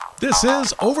This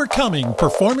is Overcoming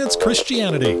Performance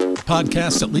Christianity, a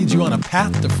podcast that leads you on a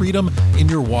path to freedom in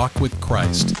your walk with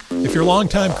Christ. If you're a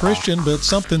longtime Christian, but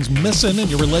something's missing in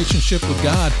your relationship with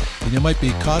God, then you might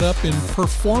be caught up in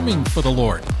performing for the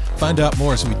Lord. Find out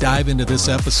more as we dive into this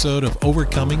episode of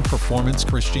Overcoming Performance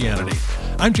Christianity.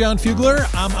 I'm John Fugler.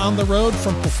 I'm on the road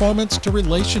from performance to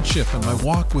relationship in my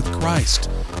walk with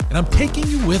Christ. And I'm taking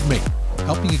you with me,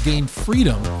 helping you gain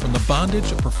freedom from the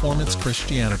bondage of performance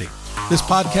Christianity. This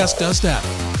podcast does that.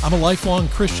 I'm a lifelong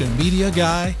Christian media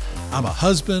guy. I'm a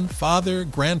husband, father,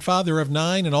 grandfather of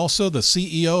 9, and also the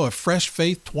CEO of Fresh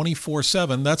Faith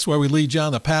 24/7. That's where we lead you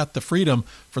on the path to freedom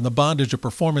from the bondage of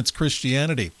performance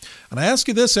Christianity. And I ask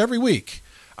you this every week.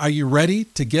 Are you ready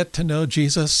to get to know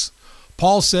Jesus?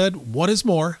 Paul said, "What is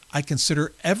more, I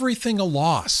consider everything a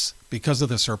loss because of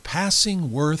the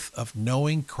surpassing worth of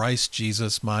knowing Christ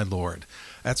Jesus my Lord."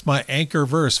 That's my anchor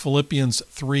verse, Philippians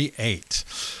 3:8.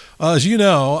 As you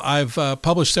know, I've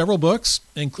published several books,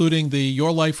 including the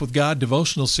Your Life with God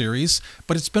devotional series,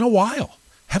 but it's been a while.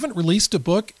 Haven't released a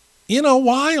book in a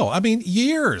while. I mean,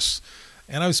 years.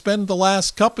 And I've spent the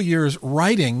last couple years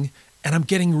writing, and I'm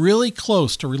getting really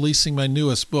close to releasing my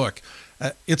newest book.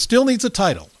 It still needs a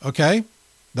title, okay?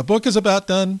 The book is about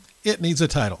done. It needs a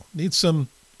title. Needs some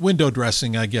window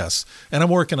dressing, I guess. And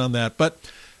I'm working on that. But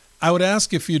I would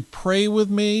ask if you'd pray with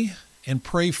me and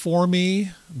pray for me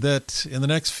that in the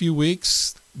next few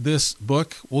weeks, this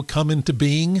book will come into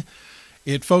being.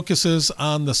 It focuses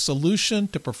on the solution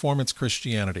to performance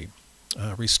Christianity,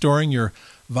 restoring your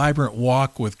vibrant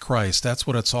walk with Christ. That's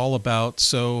what it's all about.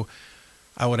 So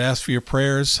I would ask for your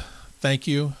prayers. Thank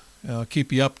you. I'll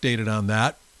keep you updated on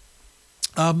that.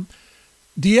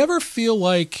 Do you ever feel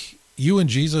like you and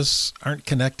Jesus aren't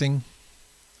connecting?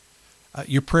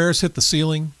 Your prayers hit the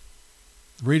ceiling.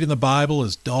 Reading the Bible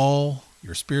is dull.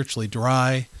 You're spiritually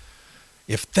dry.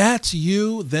 If that's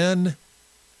you, then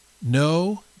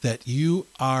know that you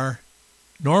are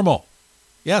normal.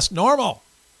 Yes, normal.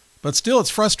 But still,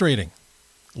 it's frustrating.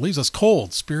 It leaves us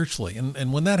cold spiritually.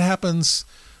 And when that happens,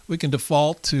 we can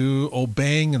default to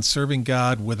obeying and serving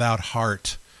God without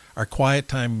heart. Our quiet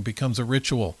time becomes a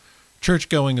ritual. Church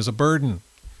going is a burden.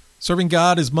 Serving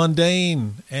God is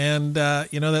mundane, and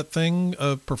that thing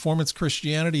of performance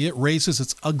Christianity, it raises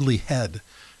its ugly head.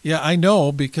 Yeah, I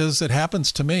know, because it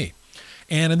happens to me.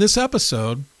 And in this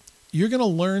episode, you're going to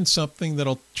learn something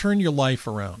that'll turn your life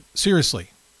around. Seriously,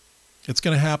 it's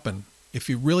going to happen if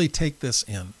you really take this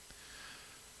in.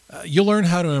 You'll learn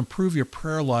how to improve your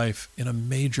prayer life in a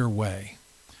major way.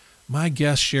 My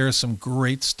guest shares some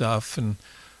great stuff, and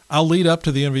I'll lead up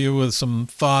to the interview with some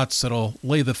thoughts that'll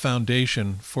lay the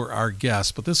foundation for our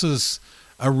guest. But this is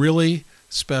a really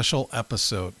special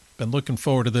episode. Been looking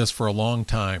forward to this for a long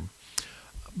time.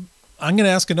 I'm going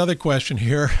to ask another question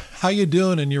here. How you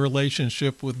doing in your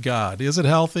relationship with God? Is it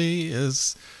healthy?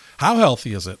 How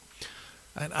healthy is it?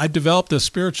 I developed a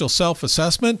spiritual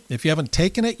self-assessment. If you haven't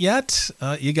taken it yet,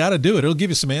 you got to do it. It'll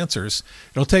give you some answers.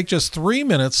 It'll take just 3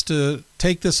 minutes to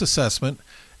take this assessment.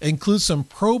 Includes some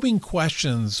probing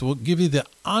questions. Will give you the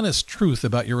honest truth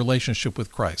about your relationship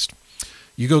with Christ.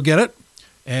 You go get it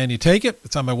and you take it.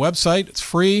 It's on my website. It's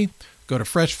free. Go to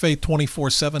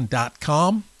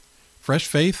freshfaith247.com.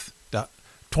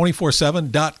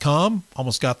 freshfaith247.com.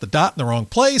 Almost got the dot in the wrong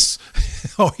place.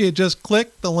 Oh, you just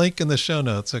click the link in the show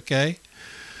notes, okay?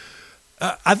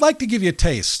 I'd like to give you a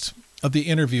taste of the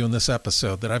interview in this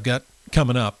episode that I've got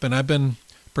coming up. And I've been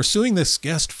pursuing this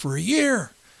guest for a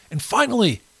year. And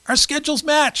finally, our schedules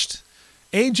matched.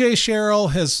 AJ Sherrill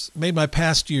has made my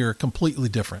past year completely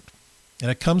different. And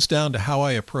it comes down to how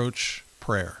I approach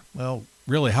prayer. Well,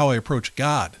 really how I approach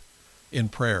God in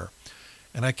prayer.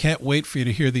 And I can't wait for you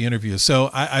to hear the interview. So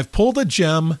I've pulled a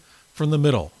gem from the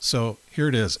middle. So here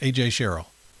it is, AJ Sherrill.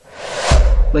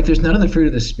 Like there's none of the fruit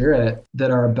of the Spirit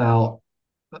that are about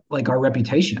like our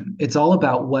reputation. It's all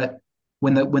about when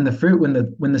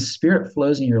the Spirit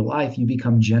flows in your life, you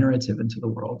become generative into the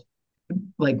world.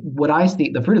 Like what I see,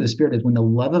 the fruit of the Spirit is when the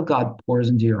love of God pours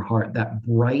into your heart, that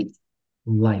bright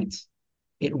light,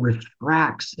 it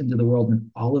refracts into the world in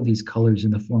all of these colors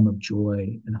in the form of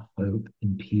joy and hope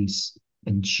and peace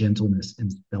and gentleness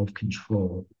and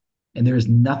self-control. And there is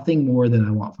nothing more than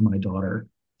I want for my daughter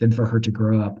than for her to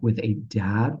grow up with a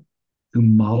dad who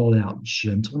modeled out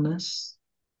gentleness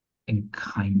and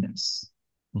kindness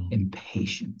and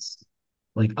patience.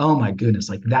 Like, oh my goodness,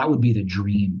 like that would be the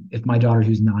dream. If my daughter,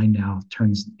 who's 9 now,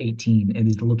 turns 18 and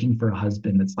is looking for a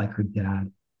husband that's like her dad,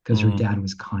 because her dad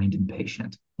was kind and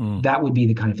patient. That would be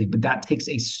the kind of thing. But that takes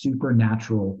a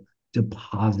supernatural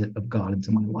deposit of God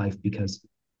into my life, because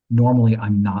normally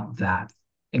I'm not that.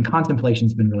 And contemplation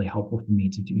has been really helpful for me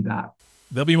to do that.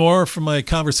 There'll be more from my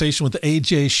conversation with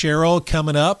A.J. Sherrill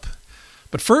coming up.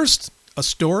 But first, a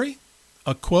story,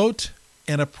 a quote,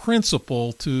 and a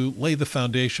principle to lay the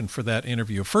foundation for that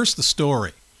interview. First, the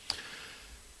story.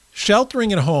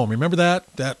 Sheltering at home. Remember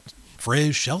that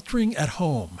phrase, sheltering at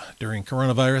home during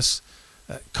coronavirus?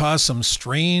 Caused some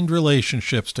strained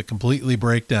relationships to completely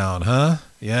break down, huh?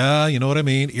 Yeah, you know what I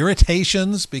mean.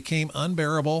 Irritations became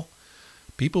unbearable.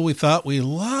 People we thought we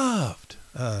loved,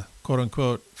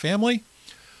 quote-unquote, family,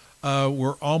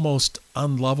 were almost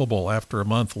unlovable after a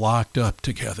month locked up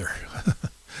together.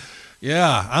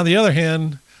 Yeah, on the other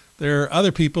hand, there are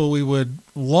other people we would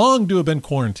long to have been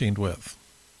quarantined with.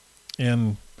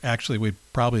 And actually, we'd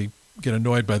probably get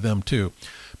annoyed by them too.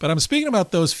 But I'm speaking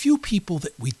about those few people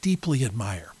that we deeply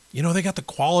admire. You know, they got the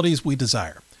qualities we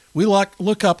desire. We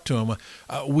look up to them.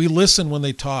 We listen when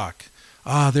they talk.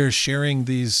 They're sharing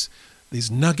these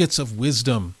nuggets of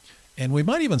wisdom. And we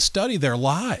might even study their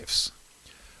lives.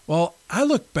 Well, I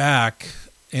look back,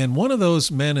 and one of those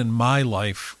men in my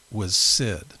life was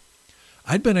Sid.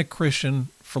 I'd been a Christian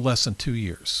for less than 2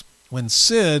 years. When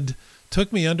Sid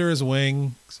took me under his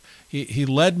wing, he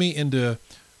led me into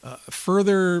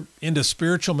further into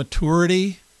spiritual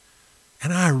maturity,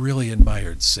 and I really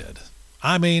admired Sid.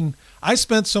 I mean, I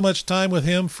spent so much time with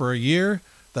him for a year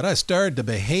that I started to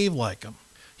behave like him.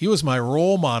 He was my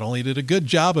role model. He did a good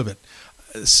job of it.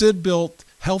 Sid built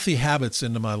healthy habits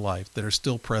into my life that are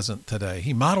still present today.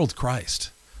 He modeled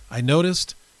Christ. I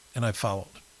noticed and I followed.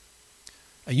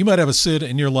 You might have a Sid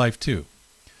in your life too.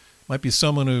 Might be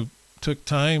someone who took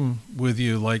time with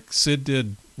you like Sid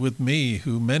did with me,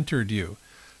 who mentored you.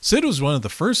 Sid was one of the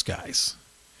first guys.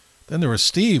 Then there was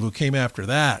Steve, who came after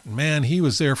that. And man, he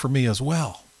was there for me as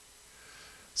well.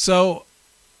 So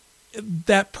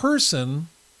that person,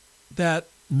 that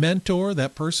mentor,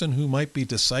 that person who might be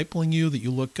discipling you, that you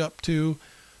look up to,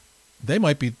 they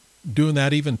might be doing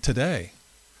that even today.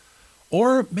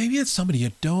 Or maybe it's somebody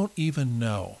you don't even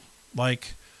know,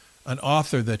 like an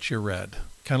author that you read,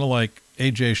 kind of like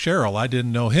A.J. Sherrill. I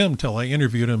didn't know him till I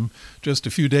interviewed him just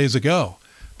a few days ago.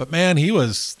 But man, he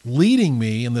was leading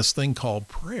me in this thing called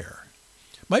prayer.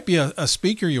 Might be a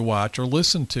speaker you watch or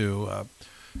listen to,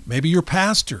 maybe your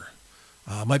pastor,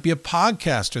 might be a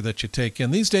podcaster that you take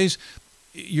in. These days,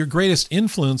 your greatest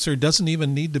influencer doesn't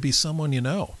even need to be someone you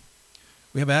know.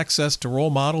 We have access to role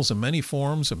models in many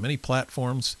forms and many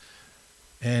platforms,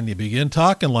 and you begin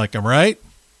talking like them, right?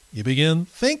 You begin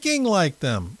thinking like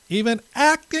them, even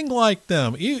acting like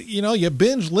them. You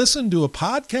binge listen to a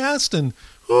podcast and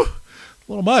a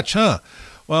little much, huh?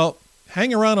 Well,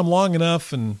 hang around them long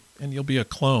enough and you'll be a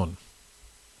clone.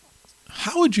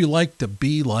 How would you like to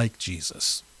be like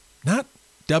Jesus? Not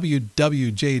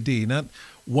WWJD, not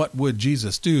what would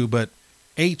Jesus do, but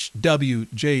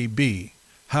HWJB.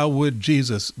 How would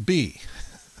Jesus be?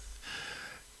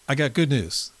 I got good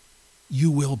news.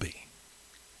 You will be.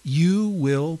 You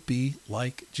will be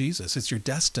like Jesus. It's your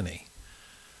destiny.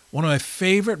 One of my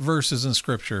favorite verses in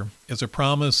Scripture is a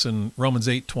promise in Romans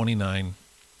 8:29.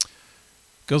 It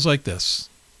goes like this.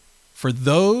 For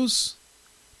those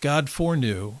God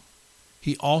foreknew,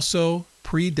 he also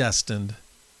predestined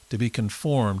to be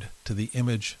conformed to the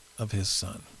image of his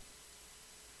Son.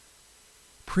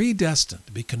 Predestined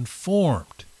to be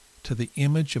conformed to the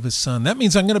image of his Son. That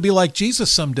means I'm going to be like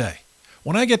Jesus someday.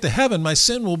 When I get to heaven, my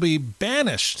sin will be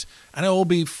banished, and I will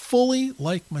be fully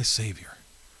like my Savior.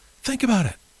 Think about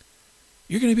it.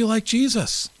 You're going to be like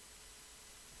Jesus.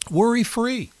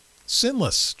 Worry-free,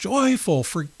 sinless, joyful,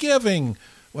 forgiving.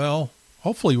 Well,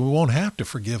 hopefully we won't have to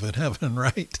forgive in heaven,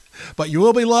 right? But you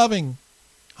will be loving,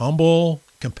 humble,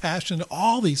 compassionate,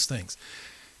 all these things.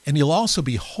 And you'll also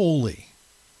be holy.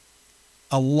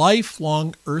 A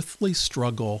lifelong earthly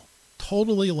struggle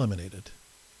totally eliminated.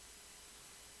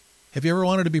 Have you ever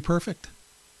wanted to be perfect?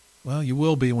 Well, you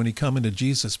will be when you come into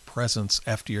Jesus' presence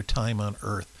after your time on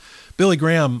earth. Billy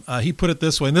Graham, he put it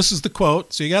this way, and this is the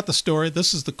quote. So you got the story.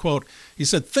 This is the quote. He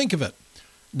said, think of it.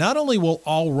 Not only will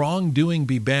all wrongdoing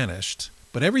be banished,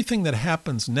 but everything that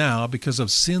happens now because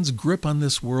of sin's grip on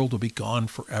this world will be gone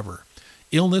forever.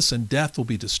 Illness and death will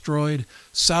be destroyed.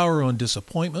 Sorrow and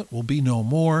disappointment will be no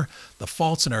more. The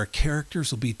faults in our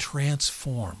characters will be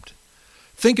transformed.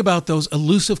 Think about those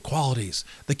elusive qualities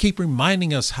that keep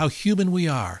reminding us how human we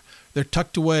are. They're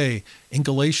tucked away in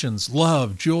Galatians: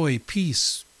 love, joy,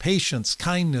 peace, patience,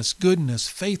 kindness, goodness,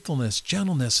 faithfulness,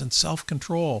 gentleness, and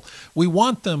self-control. We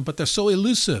want them, but they're so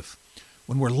elusive.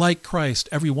 When we're like Christ,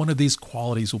 every one of these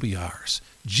qualities will be ours.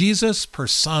 Jesus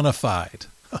personified.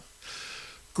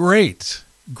 Great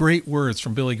words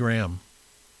from Billy Graham.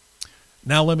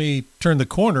 Now let me turn the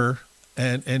corner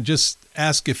and just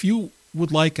ask if you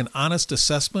would like an honest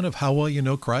assessment of how well you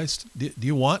know Christ? Do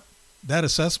you want that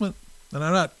assessment? And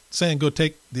I'm not saying go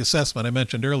take the assessment I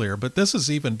mentioned earlier, but this is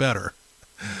even better.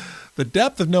 The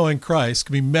depth of knowing Christ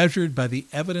can be measured by the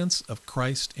evidence of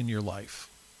Christ in your life.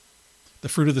 The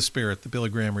fruit of the Spirit that Billy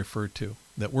Graham referred to,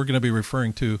 that we're going to be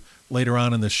referring to later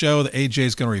on in the show, that AJ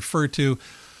is going to refer to,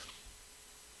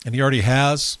 and he already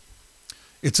has.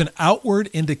 It's an outward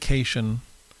indication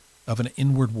of an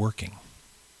inward working.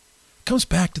 It comes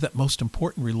back to that most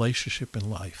important relationship in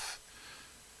life,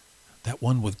 that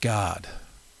one with God.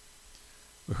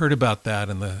 We heard about that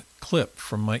in the clip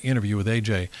from my interview with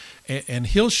AJ, and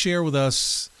he'll share with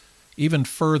us even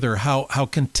further how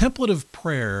contemplative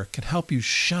prayer can help you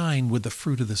shine with the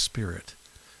fruit of the Spirit.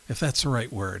 If that's the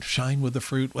right word, shine with the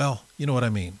fruit, well, you know what I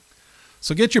mean.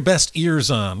 So get your best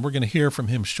ears on. We're going to hear from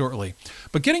him shortly.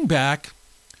 But getting back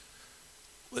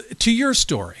to your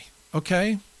story,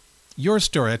 okay? Your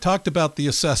story. I talked about the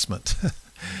assessment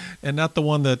and not the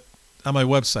one that on my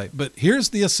website. But here's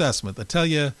the assessment that tell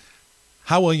you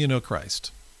how well you know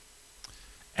Christ.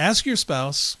 Ask your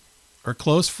spouse or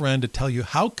close friend to tell you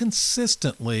how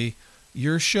consistently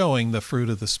you're showing the fruit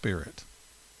of the Spirit.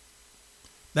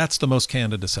 That's the most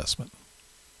candid assessment.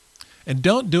 And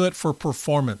don't do it for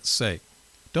performance sake.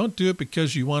 Don't do it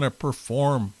because you want to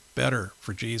perform better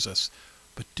for Jesus,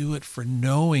 but do it for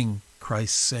knowing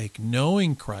Christ's sake,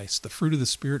 knowing Christ, the fruit of the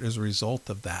Spirit as a result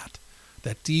of that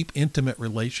deep, intimate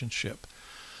relationship.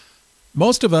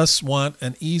 Most of us want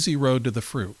an easy road to the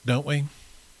fruit, don't we?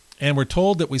 And we're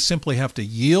told that we simply have to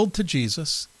yield to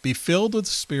Jesus, be filled with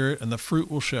the Spirit, and the fruit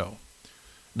will show.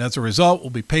 And as a result, we'll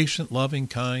be patient, loving,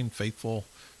 kind, faithful,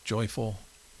 joyful.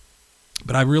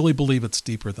 But I really believe it's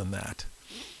deeper than that.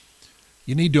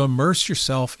 You need to immerse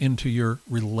yourself into your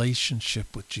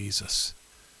relationship with Jesus.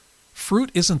 Fruit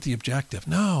isn't the objective.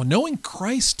 No, knowing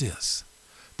Christ is.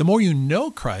 The more you know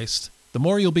Christ, the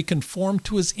more you'll be conformed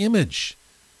to his image.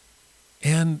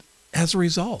 And as a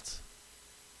result,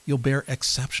 you'll bear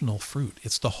exceptional fruit.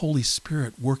 It's the Holy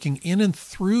Spirit working in and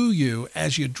through you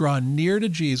as you draw near to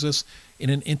Jesus in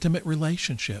an intimate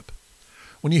relationship.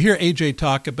 When you hear AJ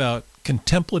talk about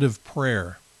contemplative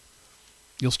prayer,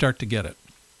 you'll start to get it.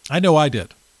 I know I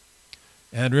did.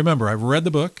 And remember, I've read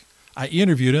the book, I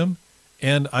interviewed him,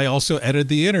 and I also edited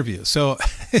the interview. So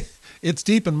it's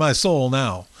deep in my soul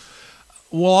now.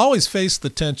 We'll always face the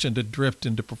tension to drift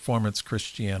into performance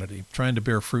Christianity, trying to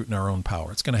bear fruit in our own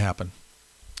power. It's going to happen.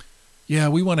 Yeah,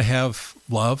 we want to have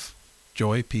love,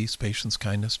 joy, peace, patience,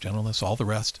 kindness, gentleness, all the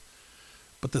rest.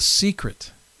 But the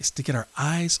secret is to get our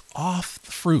eyes off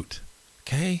the fruit,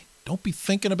 okay? Don't be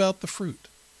thinking about the fruit.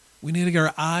 We need to get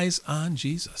our eyes on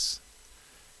Jesus.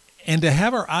 And to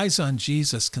have our eyes on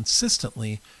Jesus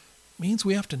consistently means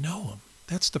we have to know him.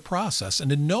 That's the process. And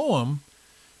to know him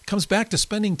comes back to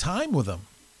spending time with him.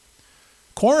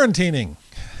 Quarantining.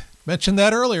 Mentioned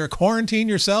that earlier. Quarantine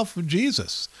yourself with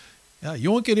Jesus. Yeah,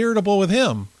 you won't get irritable with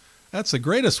him. That's the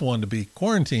greatest one to be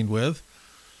quarantined with.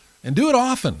 And do it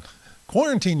often.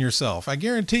 Quarantine yourself. I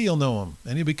guarantee you'll know him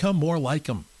and you'll become more like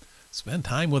him. Spend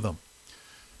time with him.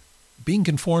 Being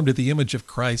conformed to the image of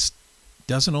Christ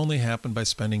doesn't only happen by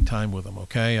spending time with him,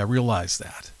 okay? I realize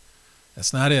that.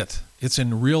 That's not it. It's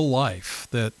in real life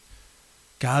that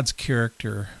God's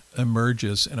character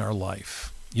emerges in our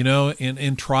life. You know,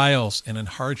 in trials and in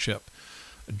hardship.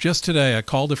 Just today, I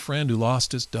called a friend who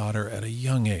lost his daughter at a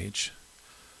young age.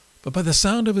 But by the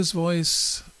sound of his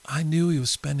voice, I knew he was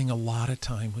spending a lot of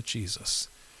time with Jesus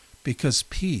because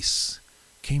peace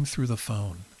came through the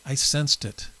phone. I sensed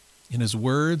it in his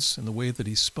words and the way that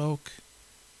he spoke.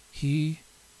 He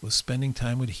was spending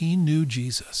time with, he knew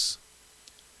Jesus.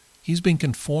 He's been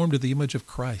conformed to the image of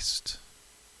Christ,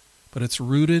 but it's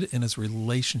rooted in his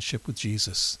relationship with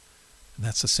Jesus. And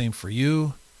that's the same for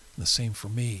you and the same for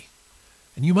me.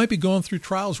 And you might be going through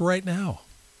trials right now,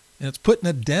 and it's putting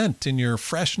a dent in your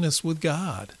freshness with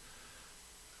God.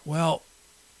 Well,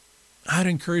 I'd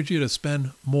encourage you to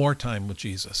spend more time with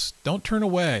Jesus. Don't turn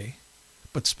away,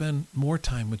 but spend more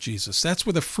time with Jesus. That's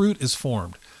where the fruit is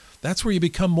formed. That's where you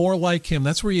become more like him.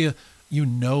 That's where you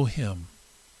know him.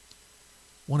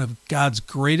 One of God's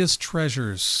greatest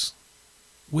treasures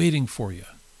waiting for you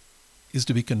is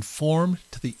to be conformed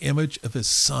to the image of his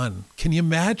Son. Can you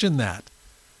imagine that?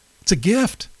 It's a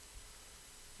gift.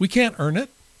 We can't earn it.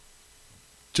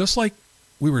 Just like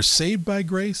we were saved by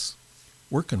grace,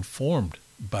 we're conformed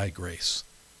by grace.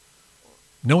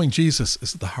 Knowing Jesus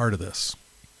is at the heart of this.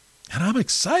 And I'm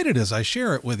excited as I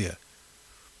share it with you.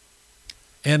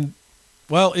 And,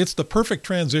 well, it's the perfect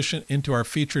transition into our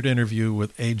featured interview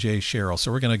with AJ Sherrill.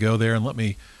 So we're going to go there, and let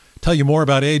me Tell you more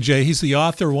about AJ. He's the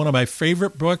author of one of my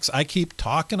favorite books. I keep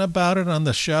talking about it on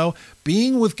the show,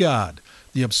 Being with God,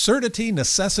 The Absurdity,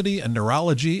 Necessity, and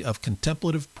Neurology of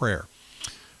Contemplative Prayer.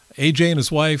 AJ and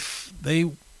his wife, they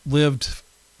lived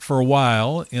for a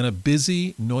while in a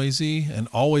busy, noisy, and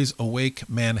always awake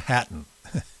Manhattan.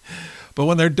 But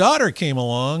when their daughter came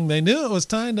along, they knew it was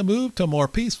time to move to a more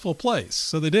peaceful place.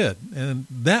 So they did. And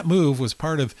that move was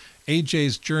part of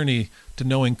AJ's journey to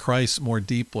knowing Christ more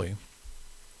deeply.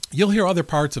 You'll hear other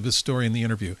parts of his story in the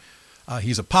interview.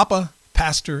 He's a papa,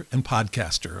 pastor, and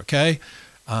podcaster, okay?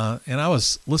 And I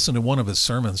was listening to one of his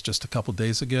sermons just a couple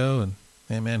days ago,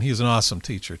 and man, he's an awesome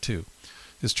teacher too.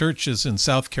 His church is in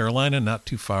South Carolina, not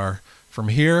too far from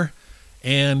here.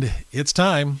 And it's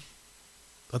time.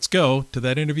 Let's go to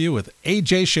that interview with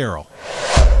AJ Sherrill.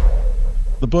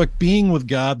 The book, Being with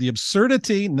God, The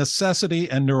Absurdity, Necessity,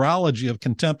 and Neurology of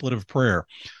Contemplative Prayer.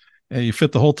 You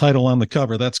fit the whole title on the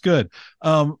cover. That's good.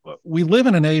 We live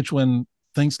in an age when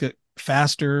things get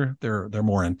faster. They're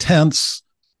more intense,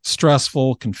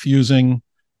 stressful, confusing,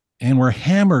 and we're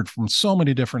hammered from so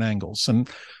many different angles. And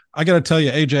I got to tell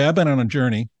you, AJ, I've been on a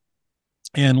journey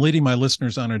and leading my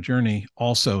listeners on a journey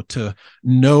also to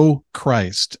know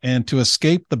Christ and to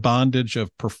escape the bondage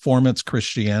of performance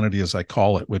Christianity, as I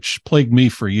call it, which plagued me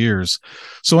for years.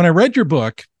 So when I read your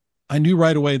book, I knew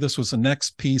right away this was the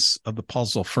next piece of the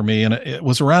puzzle for me. And it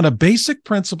was around a basic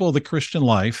principle of the Christian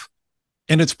life,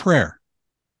 and it's prayer.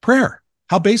 Prayer.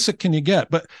 How basic can you get?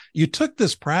 But you took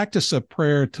this practice of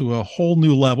prayer to a whole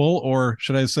new level, or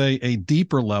should I say a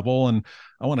deeper level. And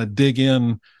I want to dig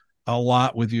in a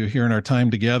lot with you here in our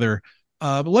time together.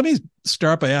 But let me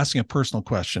start by asking a personal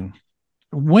question.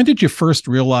 When did you first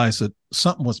realize that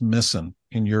something was missing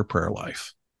in your prayer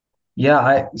life?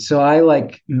 Yeah, I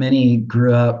like many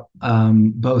grew up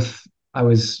both. I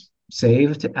was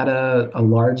saved at a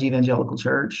large evangelical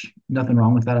church. Nothing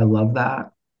wrong with that. I love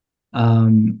that.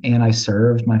 And I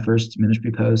served my first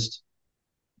ministry post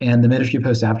and the ministry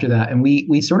post after that. And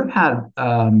we sort of had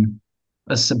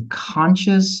a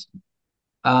subconscious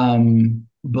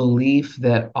belief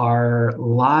that our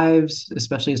lives,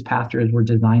 especially as pastors, were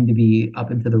designed to be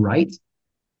up and to the right.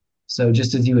 So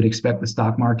just as you would expect the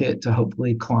stock market to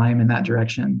hopefully climb in that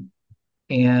direction.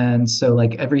 And so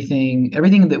like everything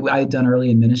that I had done early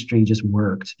in ministry just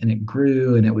worked and it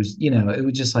grew and it was, it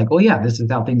was just like, oh yeah, this is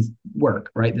how things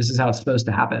work, right? This is how it's supposed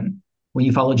to happen. When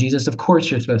you follow Jesus, of course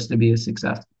you're supposed to be a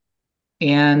success.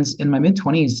 And in my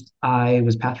mid-20s, I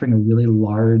was pastoring a really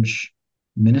large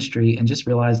ministry and just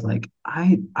realized like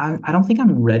I don't think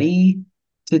I'm ready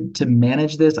to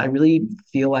manage this. I really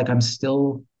feel like I'm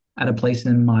still at a place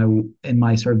in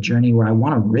my sort of journey where I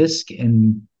want to risk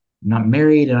and I'm not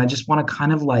married and I just want to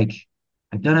kind of like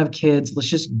I don't have kids. Let's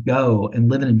just go and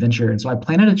live an adventure. And so I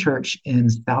planted a church in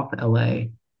South LA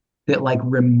that like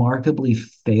remarkably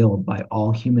failed by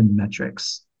all human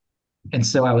metrics. And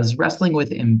so I was wrestling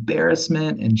with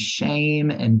embarrassment and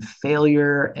shame and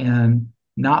failure and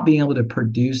not being able to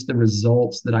produce the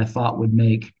results that I thought would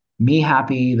make me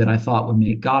happy, that I thought would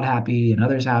make God happy and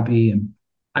others happy. And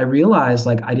I realized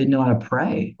like I didn't know how to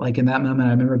pray. Like in that moment,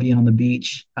 I remember being on the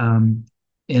beach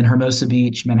in Hermosa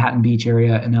Beach, Manhattan Beach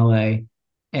area in LA,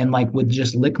 and like would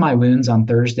just lick my wounds on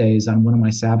Thursdays on one of my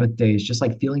Sabbath days, just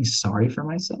like feeling sorry for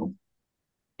myself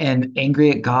and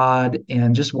angry at God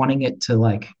and just wanting it to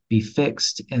like be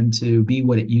fixed and to be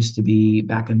what it used to be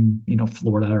back in,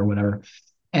 Florida or whatever.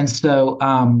 And so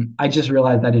I just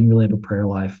realized I didn't really have a prayer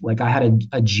life. Like I had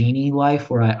a genie life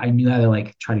where I knew how to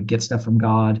like try to get stuff from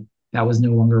God. That was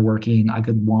no longer working. I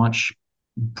could launch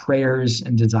prayers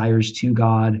and desires to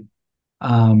God.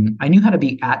 I knew how to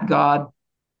be at God.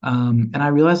 And I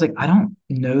realized like I don't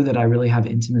know that I really have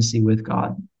intimacy with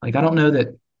God. Like I don't know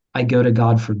that I go to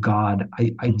God for God.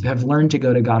 I have learned to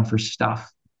go to God for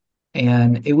stuff.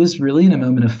 And it was really in a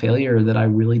moment of failure that I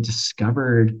really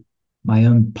discovered my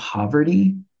own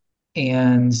poverty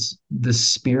and the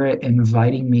Spirit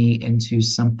inviting me into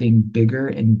something bigger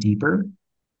and deeper.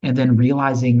 And then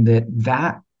realizing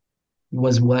that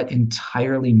was what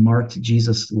entirely marked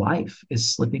Jesus' life,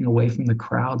 is slipping away from the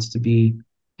crowds to be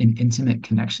in intimate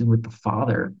connection with the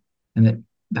Father. And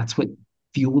that's what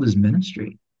fueled his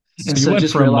ministry. So And so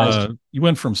just realized, you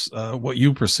went from what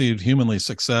you perceived humanly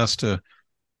success to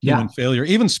human yeah, failure,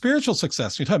 even spiritual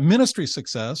success. You talk ministry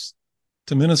success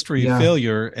to ministry yeah.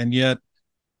 failure, and yet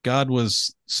God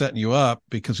was setting you up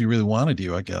because he really wanted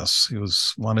you. I guess he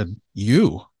wanted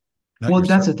you, not Well, your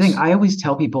that's the thing. service. I always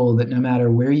tell people that no matter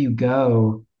where you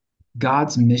go,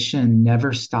 God's mission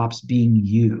never stops being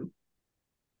you.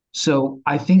 So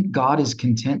I think God is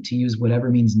content to use whatever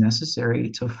means necessary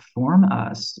to form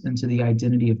us into the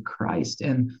identity of Christ.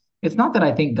 And it's not that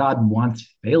I think God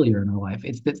wants failure in our life.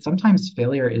 It's that sometimes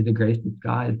failure is a grace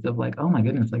disguised of like, oh my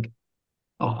goodness, like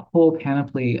a whole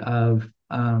panoply of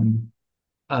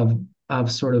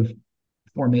sort of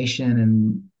formation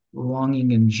and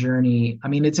longing and journey. I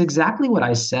mean, it's exactly what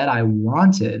I said I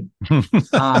wanted,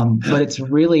 but it's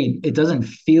really, it doesn't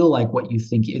feel like what you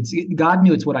think. It's God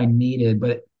knew it's what I needed,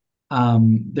 but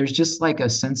there's just like a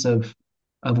sense of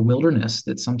wilderness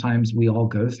that sometimes we all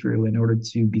go through in order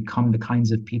to become the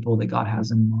kinds of people that God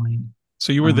has in mind.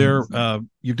 So you were Um, there,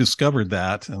 you've discovered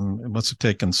that, and it must have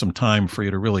taken some time for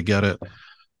you to really get it.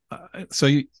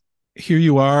 Here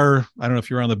you are. I don't know if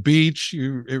you're on the beach,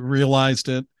 you realized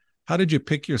it. How did you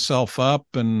pick yourself up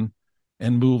and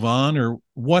move on, or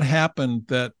what happened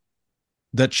that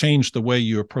changed the way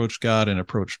you approached God and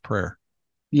approached prayer?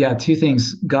 Yeah, two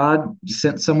things. God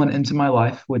sent someone into my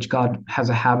life, which God has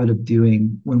a habit of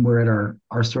doing when we're at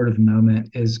our sort of moment,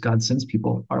 is God sends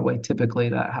people our way. Typically,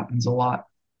 that happens a lot.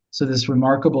 So this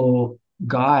remarkable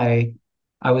guy,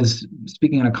 I was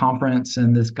speaking at a conference,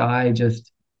 and this guy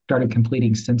just started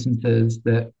completing sentences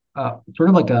that sort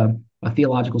of like a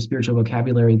theological, spiritual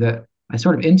vocabulary that I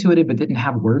sort of intuited but didn't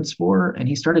have words for. And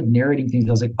he started narrating things.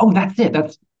 I was like, oh, that's it.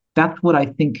 That's what I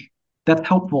think that's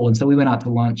helpful. And so we went out to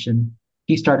lunch and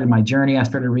he started my journey. I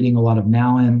started reading a lot of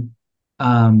Nouwen,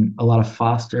 a lot of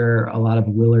Foster, a lot of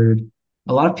Willard,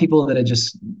 a lot of people that had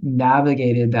just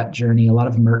navigated that journey, a lot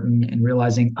of Merton, and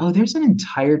realizing, oh, there's an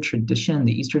entire tradition,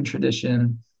 the Eastern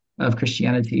tradition of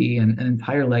Christianity, and an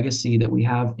entire legacy that we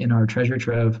have in our treasure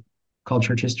trove called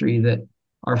church history that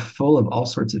are full of all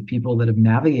sorts of people that have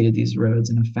navigated these roads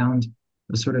and have found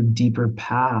a sort of deeper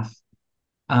path.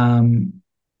 Um,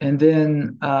 and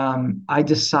then I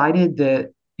decided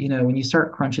that, you know, when you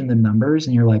start crunching the numbers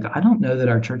and you're like, I don't know that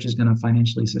our church is going to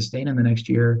financially sustain in the next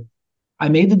year. I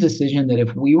made the decision that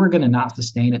if we were going to not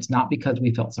sustain, it's not because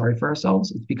we felt sorry for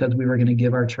ourselves, it's because we were going to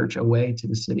give our church away to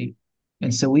the city.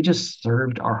 And so we just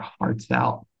served our hearts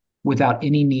out without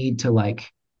any need to like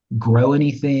grow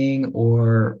anything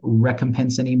or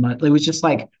recompense any money. It was just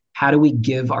like, how do we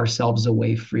give ourselves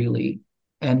away freely?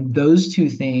 And those two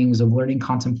things of learning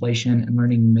contemplation and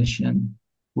learning mission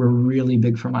were really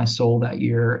big for my soul that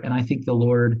year. And I think the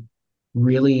Lord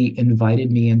really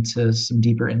invited me into some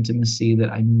deeper intimacy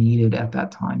that I needed at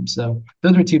that time. So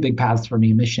those were two big paths for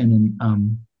me, mission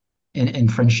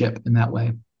and friendship in that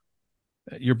way.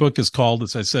 Your book is called,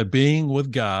 as I said, Being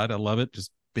with God. I love it.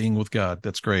 Just being with God.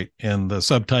 That's great. And the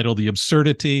subtitle, The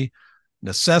Absurdity,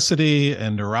 Necessity,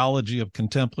 and Neurology of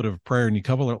Contemplative Prayer. And you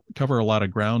cover a lot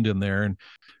of ground in there. And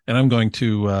I'm going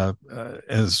to,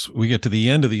 as we get to the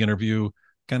end of the interview,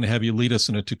 kind of have you lead us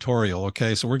in a tutorial.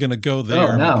 Okay. So we're going to go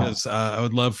there Oh, no. because I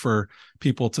would love for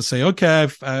people to say, okay,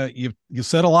 you've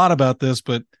said a lot about this,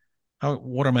 but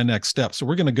what are my next steps? So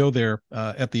we're going to go there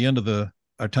at the end of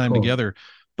our time Cool. together.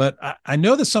 But I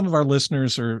know that some of our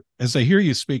listeners are, as they hear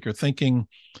you speak, are thinking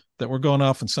that we're going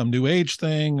off in some new age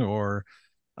thing or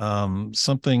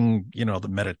something, the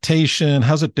meditation.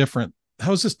 How's it different?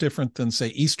 How is this different than, say,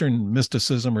 Eastern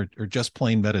mysticism or just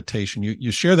plain meditation?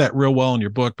 You share that real well in your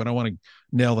book, but I want to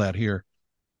nail that here.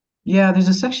 Yeah, there's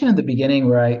a section at the beginning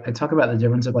where I talk about the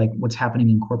difference of like what's happening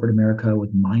in corporate America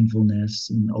with mindfulness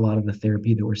and a lot of the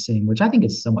therapy that we're seeing, which I think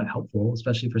is somewhat helpful,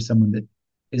 especially for someone that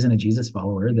isn't a Jesus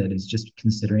follower, that is just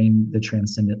considering the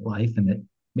transcendent life and that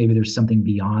maybe there's something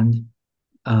beyond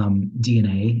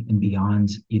DNA and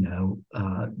beyond,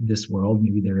 this world.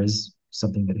 Maybe there is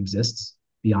something that exists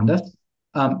beyond us.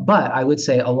 But I would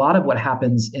say a lot of what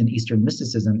happens in Eastern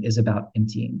mysticism is about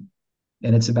emptying.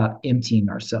 And it's about emptying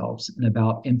ourselves and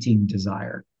about emptying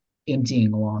desire,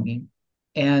 emptying longing.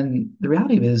 And the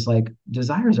reality of it is like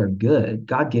desires are good.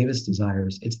 God gave us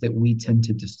desires. It's that we tend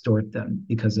to distort them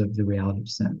because of the reality of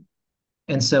sin.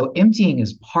 And so emptying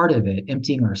is part of it,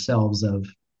 emptying ourselves of,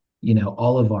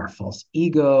 all of our false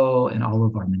ego and all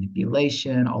of our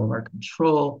manipulation, all of our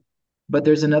control. But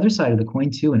there's another side of the coin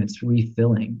too, and it's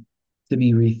refilling. To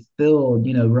be refilled,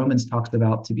 Romans talks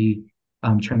about to be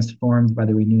transformed by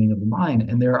the renewing of the mind.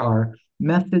 And there are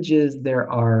messages, there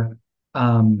are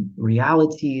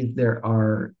realities,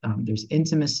 there's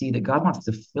intimacy that God wants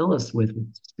to fill us with the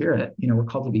Spirit. We're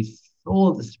called to be full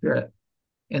of the Spirit.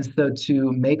 And so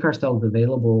to make ourselves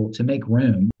available, to make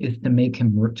room, is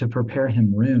to prepare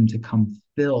him room to come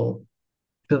fill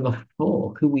to the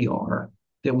full who we are,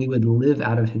 that we would live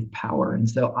out of his power. And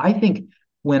so I think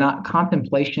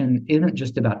contemplation isn't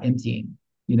just about emptying,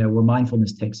 where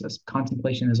mindfulness takes us.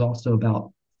 Contemplation is also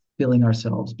about filling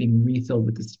ourselves, being refilled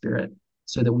with the Spirit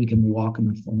so that we can walk in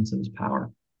the fullness of his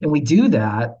power. And we do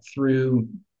that through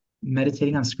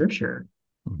meditating on scripture.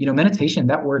 Meditation,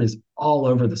 that word is all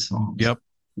over the Psalms. Yep.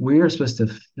 We are supposed to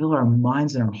fill our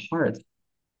minds and our hearts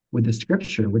with the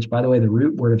scripture, which, by the way, the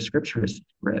root word of scripture is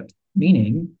script,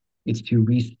 meaning it's to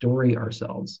restory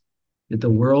ourselves. That the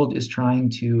world is trying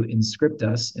to inscript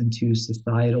us into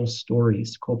societal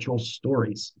stories, cultural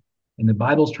stories. And the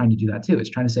Bible's trying to do that too. It's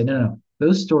trying to say, no, no, no,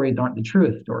 those stories aren't the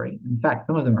truest story. In fact,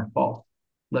 some of them are false.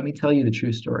 Let me tell you the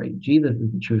true story. Jesus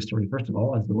is the true story, first of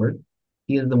all, as the word.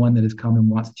 He is the one that has come and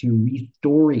wants to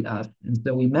restory us. And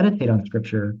so we meditate on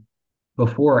scripture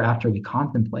before or after we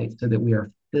contemplate so that we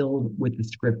are filled with the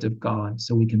script of God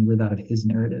so we can live out of his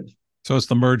narrative. So it's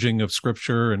the merging of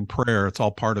scripture and prayer. It's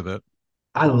all part of it.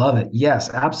 I love it. Yes,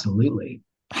 absolutely.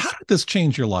 How did this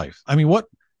change your life? I mean, what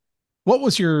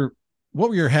was your what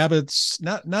were your habits,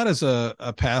 not as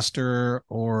a pastor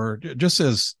or just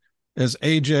as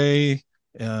AJ,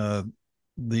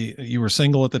 the you were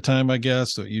single at the time, I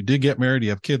guess. So you did get married, you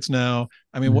have kids now.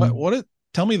 I mean, Mhm. what it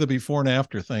tell me the before and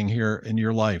after thing here in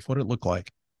your life. What did it look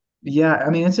like? Yeah, I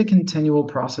mean, it's a continual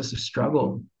process of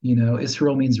struggle.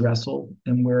 Israel means wrestle,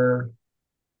 and we're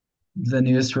the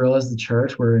new Israel as the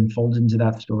church. We're enfolded into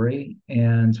that story,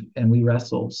 and we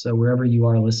wrestle. So wherever you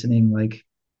are listening, like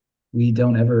we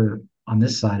don't ever on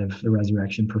this side of the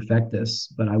resurrection perfect this,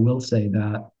 but I will say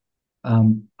that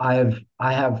I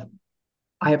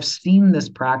have seen this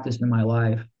practice in my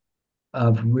life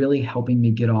of really helping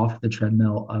me get off the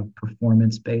treadmill of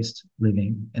performance based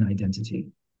living and identity.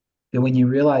 That when you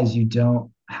realize you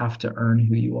don't have to earn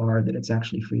who you are, that it's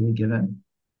actually freely given,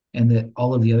 and that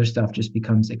all of the other stuff just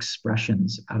becomes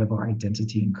expressions out of our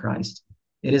identity in Christ.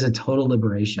 It is a total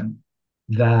liberation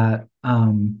that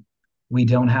we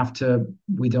don't have to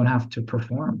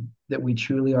perform. That we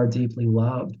truly are deeply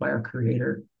loved by our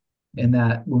Creator, and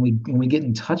that when we get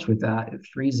in touch with that, it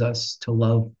frees us to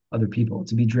love other people,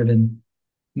 to be driven.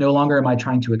 No longer am I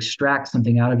trying to extract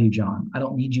something out of you, John. I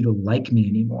don't need you to like me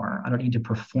anymore. I don't need to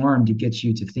perform to get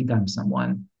you to think I'm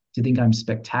someone, to think I'm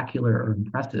spectacular or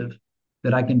impressive,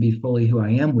 that I can be fully who I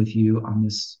am with you on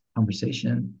this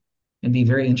conversation and be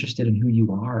very interested in who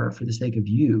you are for the sake of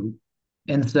you.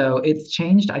 And so it's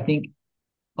changed, I think,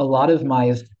 a lot of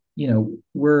my,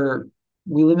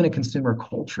 we live in a consumer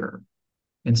culture.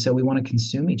 And so we want to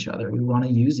consume each other. We want to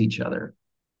use each other.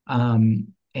 And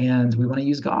we want to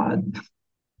use God.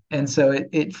 And so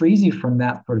it frees you from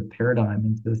that sort of paradigm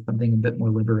into something a bit more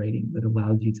liberating that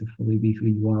allows you to fully be who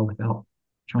you are without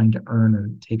trying to earn or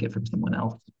take it from someone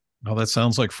else. Oh, that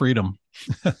sounds like freedom.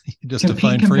 You just Compete,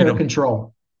 define compare, freedom.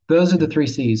 control. Those are the three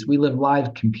C's. We live lives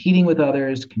competing with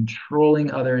others,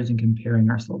 controlling others, and comparing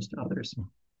ourselves to others.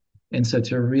 And so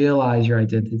to realize your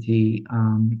identity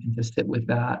and to sit with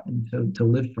that and to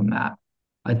live from that,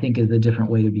 I think is a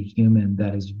different way to be human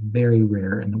that is very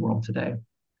rare in the world today.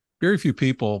 Very few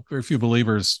people, very few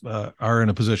believers are in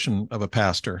a position of a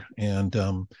pastor. And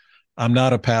I'm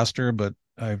not a pastor, but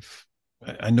I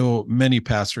know many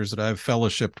pastors that I've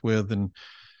fellowshipped with, and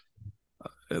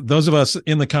those of us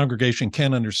in the congregation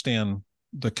can understand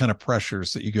the kind of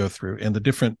pressures that you go through and the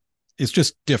different. It's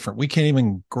just different. We can't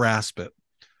even grasp it.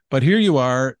 But here you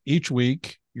are each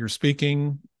week. You're speaking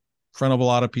in front of a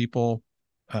lot of people.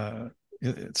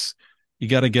 It's you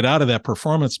got to get out of that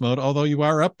performance mode, although you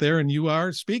are up there and you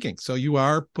are speaking. So you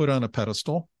are put on a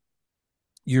pedestal.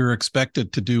 You're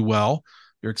expected to do well.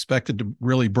 You're expected to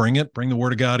really bring the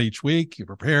word of God each week. You're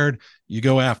prepared. You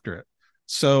go after it.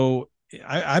 So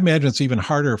I imagine it's even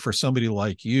harder for somebody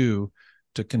like you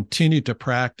to continue to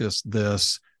practice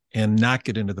this and not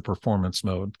get into the performance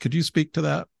mode. Could you speak to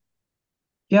that?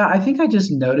 Yeah, I think I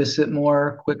just notice it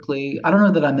more quickly. I don't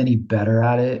know that I'm any better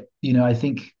at it. I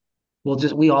think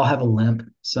we all have a limp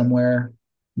somewhere.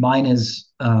 Mine is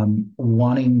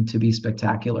wanting to be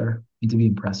spectacular and to be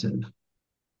impressive.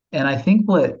 And I think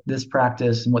what this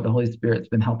practice and what the Holy Spirit's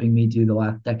been helping me do the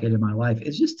last decade of my life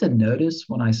is just to notice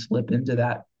when I slip into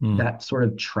Mm. that sort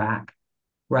of track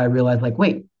where I realize like,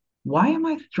 wait, why am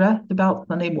I stressed about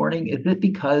Sunday morning? Is it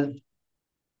because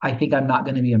I think I'm not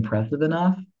going to be impressive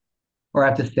enough? Or I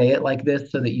have to say it like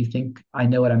this so that you think I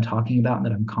know what I'm talking about and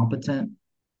that I'm competent.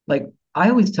 Like I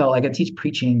always tell, like I teach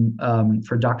preaching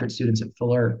for doctorate students at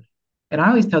Fuller, and I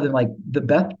always tell them like the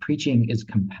best preaching is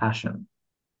compassion.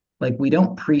 Like we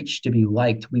don't preach to be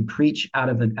liked. We preach out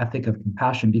of an ethic of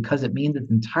compassion because it means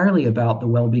it's entirely about the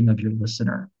well-being of your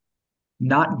listener,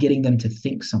 not getting them to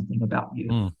think something about you.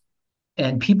 Mm.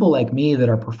 And people like me that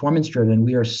are performance driven,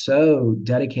 we are so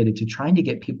dedicated to trying to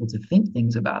get people to think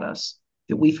things about us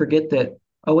that we forget that,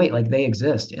 oh, wait, like they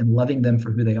exist and loving them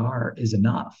for who they are is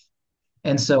enough.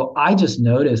 And so I just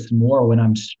notice more when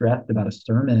I'm stressed about a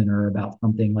sermon or about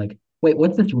something like, wait,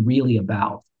 what's this really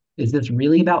about? Is this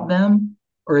really about them?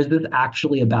 Or is this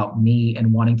actually about me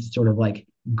and wanting to sort of like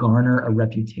garner a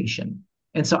reputation?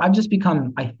 And so I've just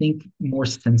become, I think, more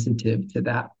sensitive to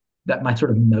that my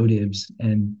sort of motives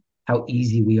and how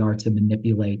easy we are to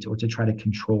manipulate or to try to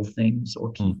control things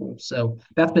or Mm, people. So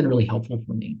that's been really helpful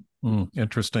for me.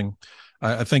 interesting.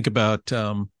 I think about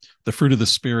the fruit of the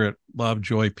Spirit: love,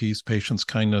 joy, peace, patience,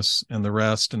 kindness, and the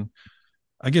rest. And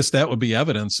I guess that would be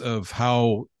evidence of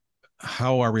how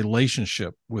our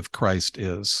relationship with Christ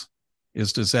is.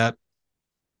 Does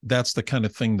that's the kind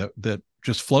of thing that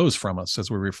just flows from us as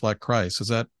we reflect Christ.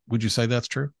 Would you say that's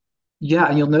true? Yeah,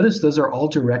 and you'll notice those are all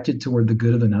directed toward the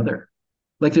good of another.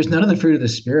 Like there's none of the fruit of the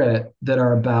spirit that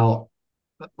are about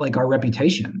like our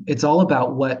reputation. It's all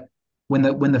about what when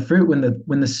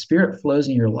the spirit flows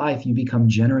in your life, you become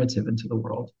generative into the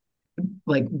world.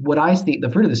 Like what I see, the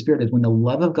fruit of the spirit is when the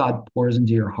love of God pours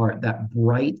into your heart, that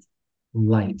bright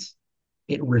light,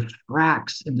 it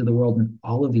refracts into the world in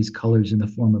all of these colors in the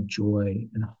form of joy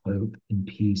and hope and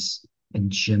peace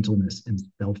and gentleness and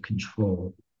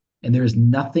self-control. And there is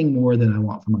nothing more that I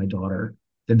want for my daughter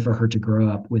than for her to grow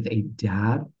up with a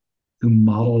dad who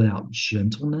modeled out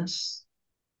gentleness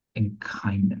and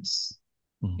kindness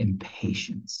Mm, and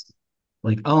patience.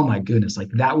 Like, oh my goodness, like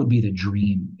that would be the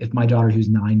dream. If my daughter, who's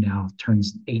 9 now,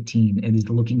 turns 18 and is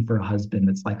looking for a husband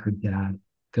that's like her dad,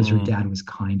 because her mm, dad was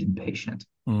kind and patient,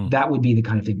 mm, that would be the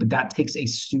kind of thing. But that takes a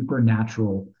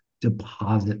supernatural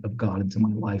deposit of God into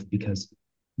my life because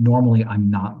normally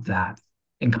I'm not that.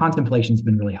 And contemplation has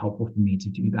been really helpful for me to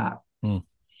do that. mm.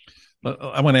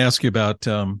 I want to ask you about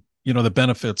the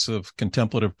benefits of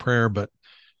contemplative prayer, but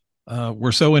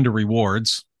we're so into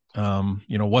rewards.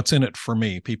 What's in it for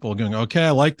me? People are going, okay,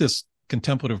 I like this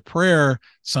contemplative prayer,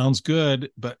 sounds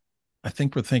good, but I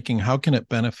think we're thinking, how can it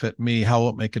benefit me? How will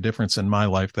it make a difference in my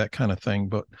life? That kind of thing.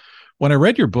 But when I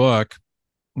read your book,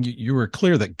 you were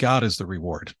clear that God is the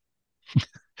reward. Mm.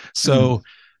 So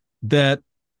that,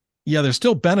 yeah, there's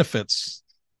still benefits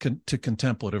to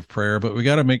contemplative prayer, but we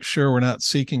got to make sure we're not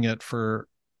seeking it for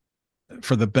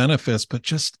the benefits, but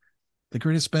just the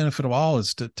greatest benefit of all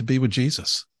is to be with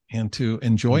Jesus and to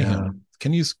enjoy him. Yeah.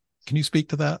 Can you speak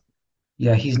to that?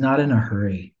 Yeah. He's not in a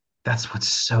hurry. That's what's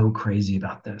so crazy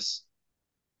about this.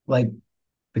 Like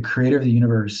the creator of the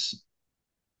universe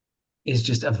is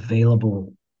just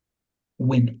available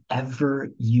whenever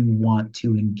you want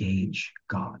to engage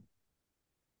God.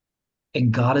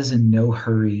 And God is in no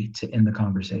hurry to end the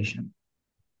conversation.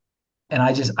 And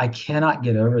I cannot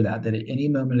get over that at any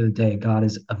moment of the day, God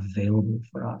is available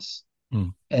for us.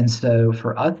 Mm, And so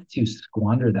for us to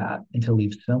squander that and to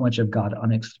leave so much of God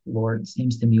unexplored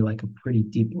seems to me like a pretty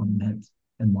deep lament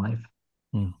in life.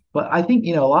 mm, But I think,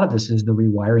 a lot of this is the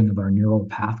rewiring of our neural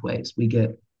pathways. We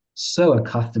get so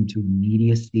accustomed to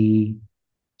immediacy,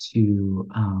 to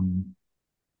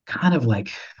kind of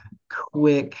like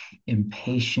quick,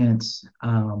 impatient,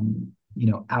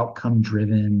 outcome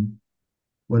driven.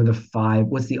 What are the five?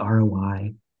 What's the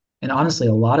ROI? And honestly,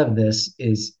 a lot of this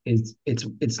is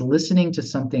it's listening to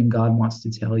something God wants to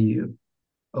tell you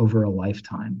over a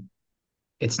lifetime.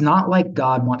 It's not like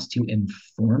God wants to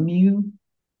inform you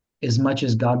as much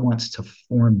as God wants to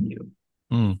form you.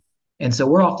 mm, And so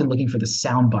we're often looking for the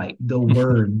soundbite, the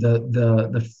word,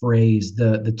 the phrase,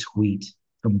 the tweet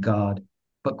from God.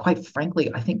 But quite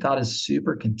frankly, I think God is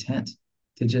super content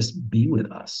to just be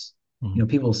with us. mm,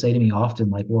 People say to me often,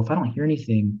 like, well, if I don't hear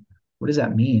anything, what does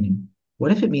that mean? And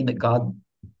what if it means that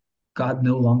God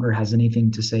no longer has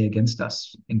anything to say against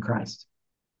us in Christ?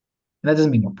 And that doesn't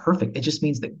mean we're perfect. It just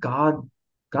means that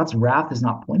God's wrath is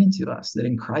not pointing to us, that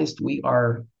in Christ we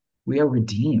are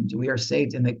redeemed, we are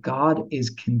saved, and that God is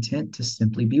content to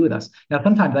simply be with us. Now,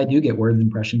 sometimes I do get words,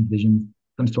 impressions, visions,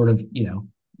 some sort of,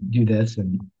 do this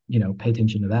and, pay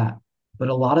attention to that. But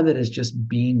a lot of it is just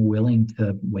being willing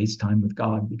to waste time with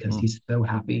God because mm, he's so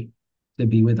happy to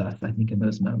be with us, I think, in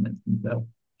those moments. And so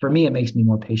for me, it makes me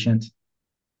more patient.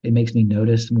 It makes me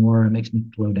notice more. It makes me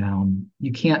slow down.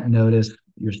 You can't notice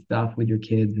your stuff with your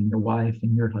kids and your wife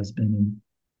and your husband and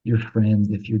your friends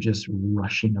if you're just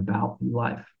rushing about through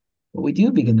life. But we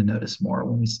do begin to notice more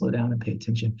when we slow down and pay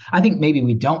attention. I think maybe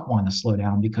we don't want to slow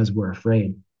down because we're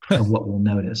afraid of what we'll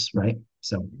notice, right?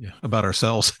 So, yeah, about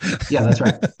ourselves. yeah, that's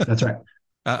right. That's right.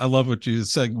 I love what you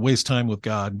said. Waste time with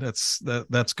God.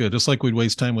 That's good. Just like we'd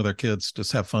waste time with our kids,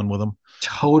 just have fun with them.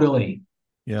 Totally.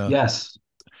 Yeah. Yes.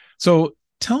 So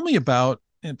tell me about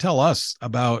and tell us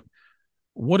about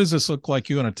what does this look like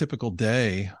you on a typical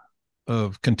day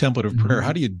of contemplative prayer?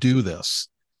 How Mhm. do you do this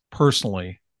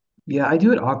personally? Yeah, I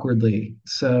do it awkwardly.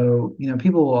 So,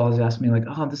 people will always ask me like,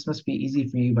 "Oh, this must be easy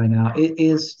for you by now."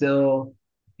 It's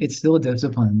still a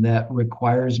discipline that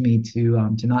requires me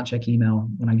to not check email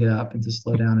when I get up and to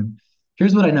slow down. And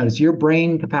here's what I noticed: your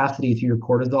brain capacity through your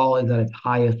cortisol is at its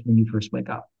highest when you first wake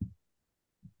up.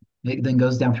 It then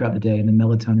goes down throughout the day, and then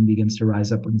melatonin begins to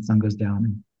rise up when the sun goes down.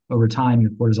 And over time,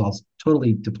 your cortisol is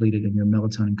totally depleted, and your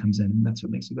melatonin comes in, and that's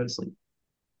what makes you go to sleep.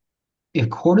 If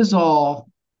cortisol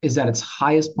is at its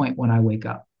highest point when I wake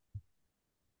up,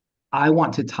 I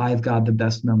want to tithe God the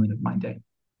best moment of my day.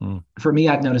 Mm. For me,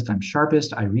 I've noticed I'm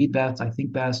sharpest, I read best, I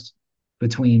think best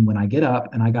between when I get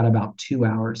up and I got about 2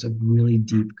 hours of really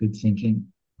deep, good thinking.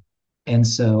 And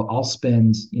so I'll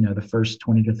spend, the first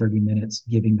 20 to 30 minutes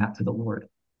giving that to the Lord,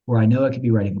 where I know I could be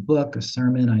writing a book, a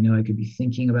sermon. I know I could be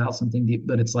thinking about something deep,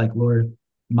 but it's like, Lord,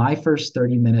 my first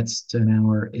 30 minutes to an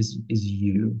hour is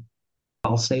you.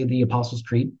 I'll say the Apostles'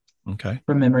 Creed Okay.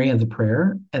 from memory as a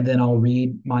prayer, and then I'll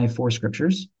read my four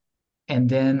scriptures. And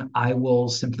then I will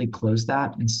simply close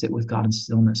that and sit with God in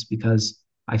stillness because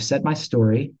I've said my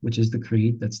story, which is the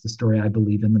creed. That's the story I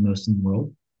believe in the most in the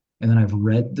world. And then I've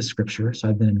read the scripture. So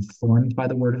I've been informed by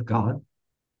the word of God.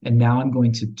 And now I'm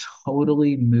going to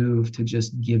totally move to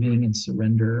just giving and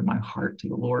surrender my heart to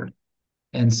the Lord.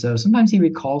 And so sometimes he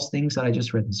recalls things that I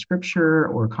just read in scripture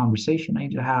or a conversation I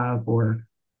need to have or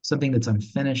something that's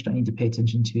unfinished I need to pay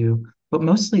attention to. But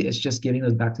mostly it's just giving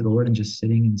those back to the Lord and just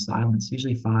sitting in silence,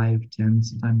 usually 5, 10,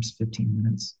 sometimes 15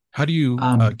 minutes. How do you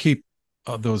Um, keep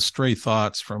those stray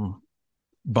thoughts from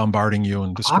bombarding you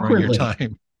and destroying your awkwardly,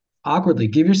 time? awkwardly,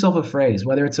 give yourself a phrase,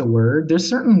 whether it's a word. There's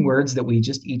certain words that we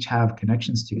just each have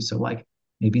connections to. So like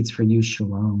maybe it's for you,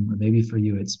 shalom, or maybe for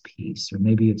you, it's peace, or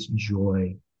maybe it's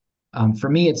joy. For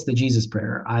me, it's the Jesus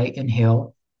prayer. I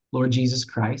inhale, Lord Jesus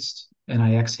Christ, and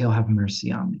I exhale, have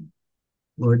mercy on me.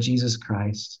 Lord Jesus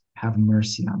Christ, have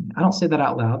mercy on me. I don't say that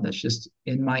out loud. That's just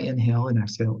in my inhale and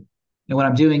exhale. And what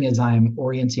I'm doing is I'm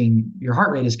orienting, your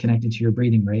heart rate is connected to your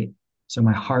breathing rate. So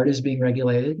my heart is being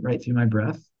regulated right through my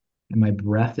breath, and my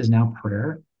breath is now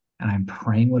prayer. And I'm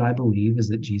praying what I believe is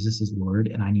that Jesus is Lord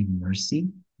and I need mercy.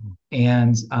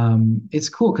 And it's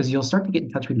cool because you'll start to get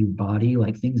in touch with your body,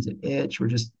 like things that itch, or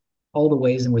just all the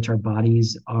ways in which our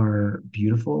bodies are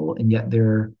beautiful, and yet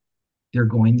they're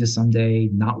going to someday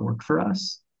not work for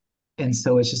us. And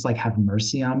so it's just like, have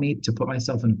mercy on me to put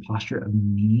myself in a posture of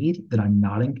need that I'm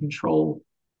not in control.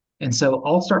 And so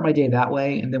I'll start my day that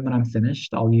way. And then when I'm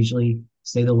finished, I'll usually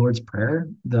say the Lord's Prayer,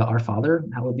 the Our Father,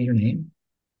 hallowed be your name.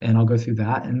 And I'll go through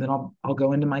that and then I'll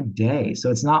go into my day. So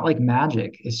it's not like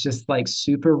magic. It's just like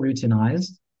super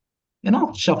routinized. And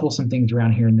I'll shuffle some things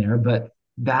around here and there, but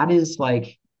that is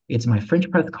like it's my French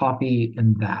press coffee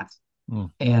and that. Mm.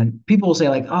 And people will say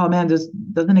like, "Oh man,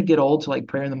 doesn't it get old to like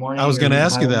pray in the I morning was or going to read the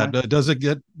ask you Bible in the that. morning?" Does it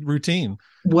get routine?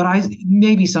 What I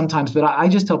maybe sometimes, but I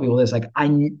just tell people this: like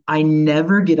I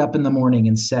never get up in the morning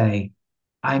and say,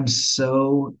 "I'm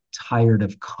so tired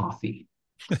of coffee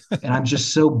and I'm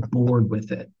just so bored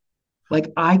with it."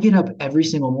 Like I get up every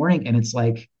single morning and it's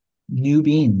like new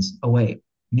beans await.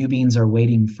 New beans are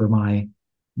waiting for my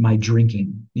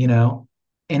drinking, you know?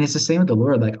 And it's the same with the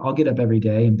Lord. Like I'll get up every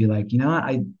day and be like, you know what?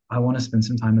 I want to spend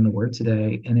some time in the word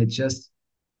today. And it just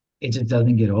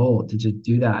doesn't get old to just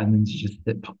do that and then to just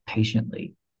sit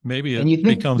patiently. Maybe And it you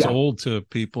think, becomes yeah, old to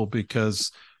people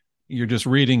because you're just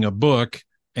reading a book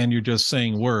and you're just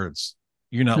saying words.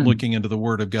 You're not looking into the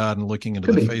word of God and looking into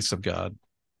could the be. face of God.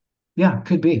 Yeah,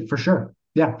 could be for sure.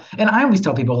 Yeah. And I always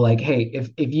tell people like, hey,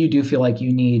 if you do feel like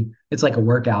you need, it's like a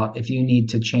workout. If you need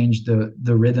to change the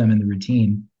rhythm and the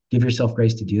routine, give yourself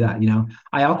grace to do that.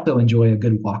 I also enjoy a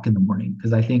good walk in the morning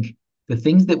because I think the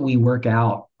things that we work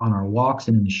out on our walks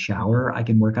and in the shower, I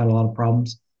can work out a lot of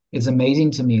problems. It's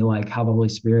amazing to me like how the Holy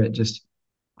Spirit just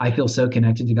I feel so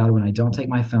connected to God when I don't take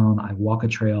my phone, I walk a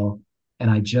trail and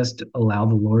I just allow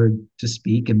the Lord to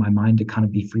speak and my mind to kind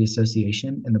of be free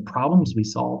association and the problems we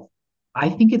solve. I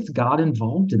think it's God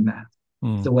involved in that.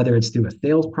 Mm. So whether it's through a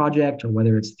sales project or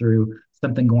whether it's through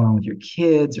something going on with your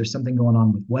kids or something going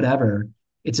on with whatever,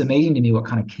 it's amazing to me what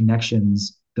kind of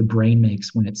connections the brain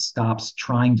makes when it stops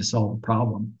trying to solve a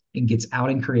problem and gets out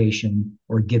in creation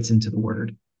or gets into the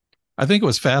word. I think it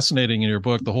was fascinating in your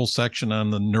book, the whole section on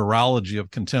the neurology of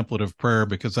contemplative prayer,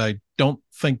 because I don't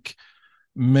think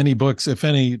many books, if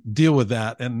any, deal with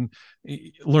that. And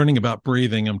learning about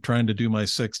breathing, I'm trying to do my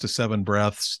 6 to 7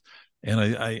 breaths. And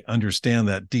I understand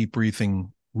that deep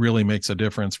breathing really makes a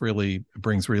difference, really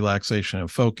brings relaxation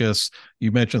and focus.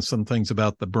 You mentioned some things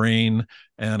about the brain.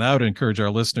 And I would encourage our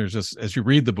listeners, just as you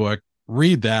read the book,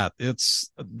 read that. It's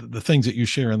the things that you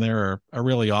share in there are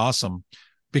really awesome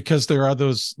because there are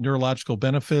those neurological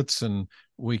benefits and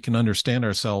we can understand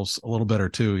ourselves a little better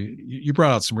too. You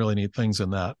brought out some really neat things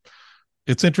in that.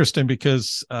 It's interesting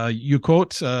because you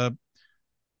quote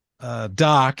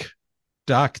Doc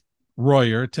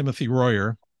Royer, Timothy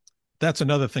Royer. That's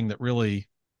another thing that really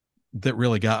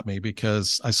got me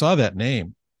because I saw that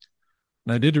name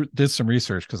and I did some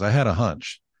research because I had a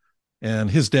hunch. And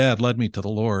his dad led me to the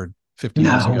Lord 50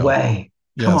 years No ago. way.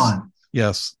 Come Yes. on.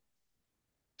 Yes.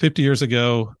 50 years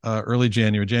ago, early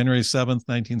January 7th,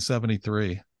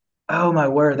 1973. Oh my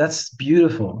word. That's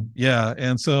beautiful. Yeah.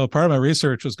 And so part of my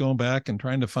research was going back and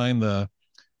trying to find the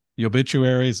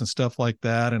obituaries and stuff like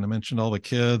that. And I mentioned all the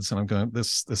kids, and I'm going,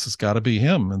 this has got to be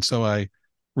him. And so I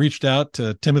reached out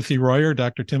to Timothy Royer,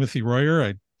 Dr. Timothy Royer.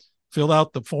 I filled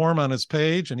out the form on his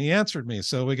page and he answered me.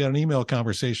 So we got an email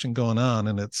conversation going on,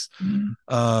 and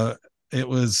Mm. it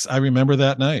was, I remember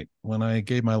that night when I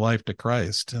gave my life to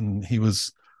Christ, and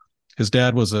his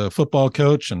dad was a football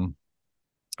coach, and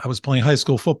I was playing high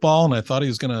school football, and I thought he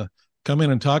was going to come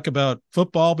in and talk about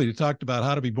football, but he talked about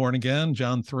how to be born again,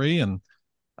 John 3. And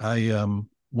I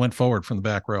went forward from the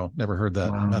back row. Never heard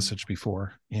that Wow. message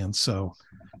before. And so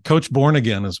Coach Born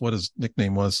Again is what his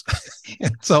nickname was.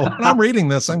 And so when I'm reading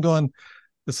this, I'm going,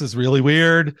 this is really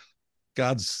weird.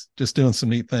 God's just doing some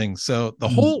neat things. So the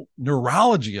whole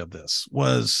neurology of this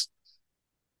was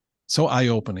so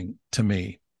eye-opening to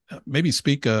me. Maybe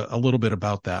speak a little bit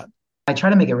about that. I try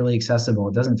to make it really accessible.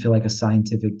 It doesn't feel like a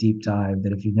scientific deep dive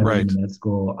that if you've never been Right. to med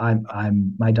school,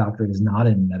 my doctorate is not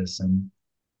in medicine.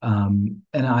 And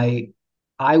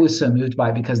I was so moved by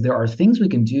it because there are things we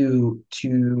can do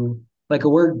to, like, a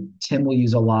word Tim will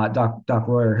use a lot, Doc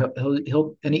Royer,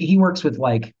 he'll and he works with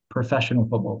like professional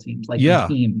football teams, like in Yeah.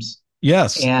 teams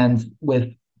Yes. and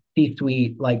with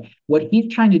C-suite. Like, what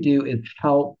he's trying to do is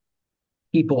help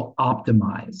people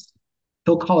optimize.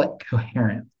 He'll call it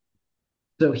coherence.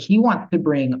 So he wants to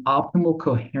bring optimal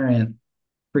coherence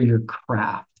for your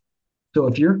craft. So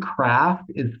if your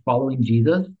craft is following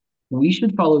Jesus, we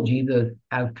should follow Jesus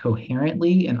as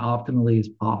coherently and optimally as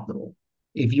possible.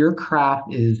 If your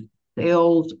craft is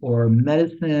sales or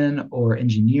medicine or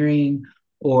engineering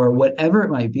or whatever it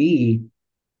might be,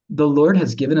 the Lord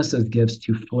has given us those gifts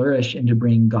to flourish and to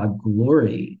bring God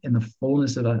glory in the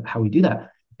fullness of how we do that.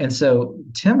 And so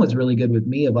Tim was really good with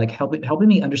me of like helping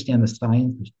me understand the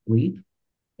science of sleep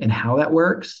and how that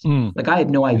works. Mm, Like, I had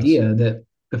no yes. idea that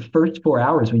the first 4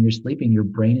 hours when you're sleeping, your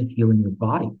brain is healing your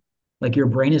body. Like, your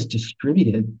brain is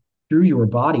distributed through your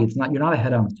body. You're not a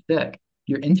head on a stick.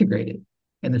 You're integrated.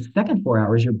 And the second 4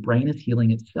 hours, your brain is healing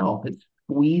itself. It's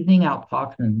squeezing out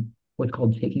toxins, what's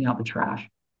called taking out the trash.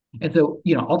 And so,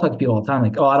 I'll talk to people all the time,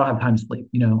 like, oh, I don't have time to sleep.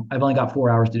 I've only got 4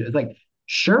 hours to do it. It's like,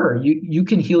 sure, you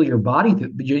can heal your body,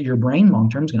 but your brain long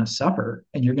term is going to suffer,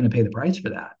 and you're going to pay the price for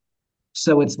that.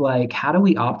 So it's like, how do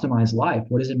we optimize life?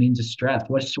 What does it mean to stress?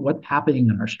 What's happening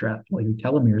in our stress? Well, your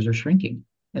telomeres are shrinking,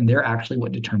 and they're actually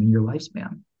what determine your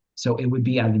lifespan. So it would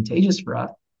be advantageous for us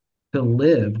to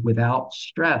live without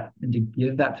stress and to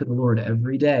give that to the Lord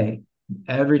every day,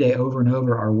 over and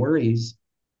over, our worries.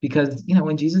 Because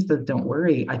when Jesus says don't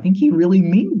worry, I think he really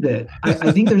means it.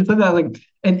 I think there's something like,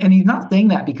 and he's not saying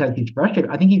that because he's frustrated.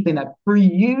 I think he's saying that for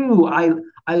you,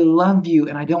 I love you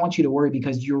and I don't want you to worry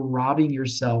because you're robbing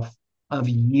yourself of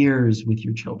years with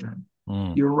your children.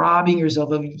 Mm. You're robbing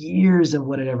yourself of years of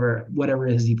whatever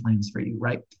it is he plans for you,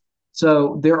 right?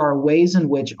 So there are ways in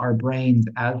which our brains,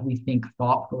 as we think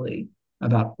thoughtfully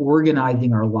about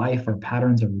organizing our life, our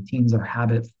patterns, our routines, our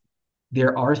habits,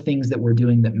 there are things that we're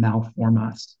doing that malform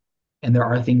us. And there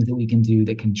are things that we can do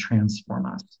that can transform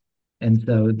us. And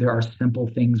so there are simple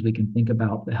things we can think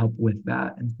about to help with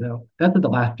that. And so that's what the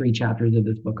last 3 chapters of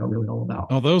this book are really all about.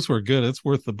 Oh, those were good. It's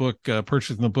worth the book,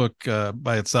 purchasing the book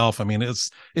by itself. I mean,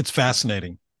 it's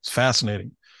fascinating. It's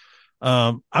fascinating.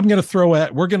 I'm going to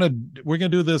we're going to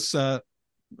do this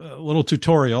little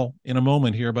tutorial in a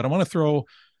moment here, but I want to throw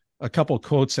a couple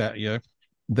quotes at you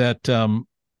that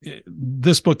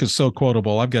this book is so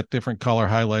quotable. I've got different color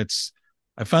highlights.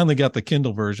 I finally got the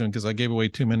Kindle version because I gave away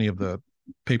too many of the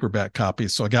paperback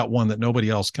copies. So I got one that nobody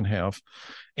else can have.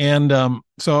 And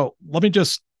so let me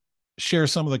just share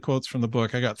some of the quotes from the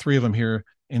book. I got 3 of them here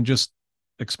and just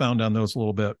expound on those a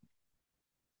little bit.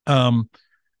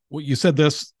 You said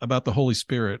this about the Holy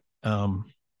Spirit.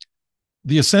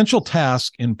 The essential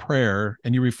task in prayer,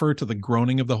 and you refer to the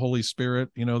groaning of the Holy Spirit,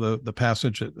 the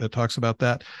passage that talks about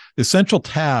that. The essential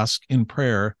task in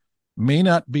prayer may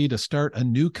not be to start a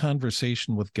new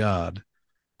conversation with God,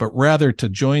 but rather to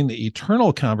join the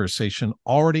eternal conversation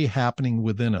already happening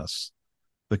within us.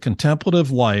 The contemplative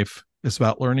life is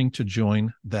about learning to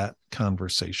join that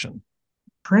conversation.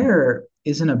 Prayer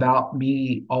isn't about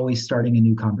me always starting a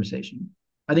new conversation.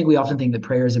 I think we often think that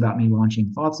prayer is about me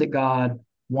launching thoughts at God,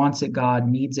 wants at God,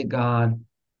 needs at God,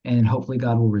 and hopefully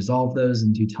God will resolve those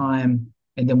in due time.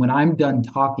 And then when I'm done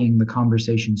talking, the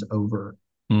conversation's over.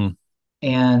 Mm.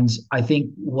 And I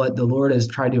think what the Lord has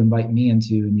tried to invite me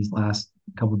into in these last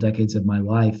couple of decades of my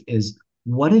life is,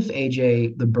 what if,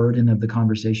 AJ, the burden of the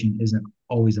conversation isn't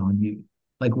always on you?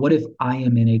 Like, what if I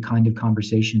am in a kind of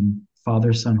conversation,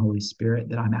 Father, Son, Holy Spirit,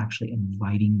 that I'm actually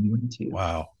inviting you into?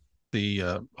 Wow.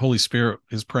 The Holy Spirit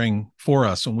is praying for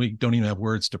us and we don't even have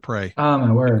words to pray. Oh,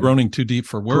 my word. Groaning too deep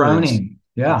for words. Groaning.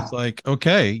 Yeah. It's like,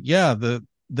 okay, yeah,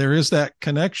 there is that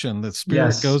connection. The Spirit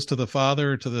Yes. goes to the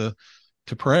Father to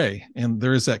pray, and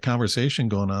there is that conversation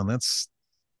going on. I That's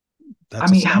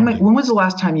mean, astounding. when was the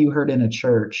last time you heard in a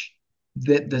church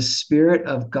that the Spirit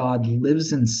of God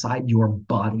lives inside your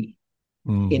body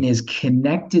Mm. and is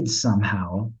connected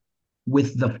somehow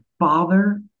with the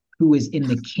Father who is in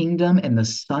the kingdom and the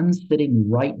Son sitting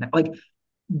right now? Like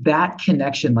that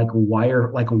connection, like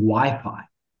Wi-Fi,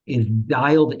 is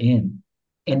dialed in,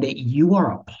 and that you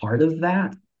are a part of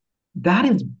that. That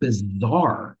is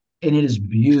bizarre and it is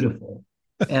beautiful.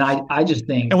 And I just And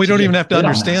think we to don't even just have to sit on that.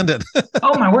 understand it.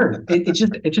 Oh my word. It's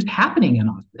just happening in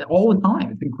us all the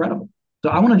time. It's incredible. So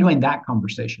I want to join that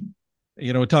conversation.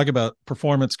 We talk about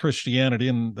performance Christianity,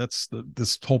 and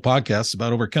this whole podcast is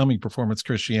about overcoming performance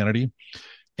Christianity.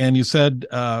 And you said,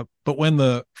 but when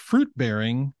the fruit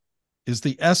bearing is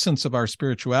the essence of our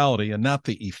spirituality and not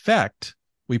the effect,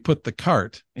 we put the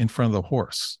cart in front of the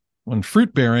horse. When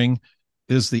fruit bearing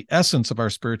is the essence of our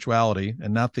spirituality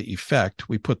and not the effect,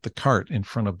 we put the cart in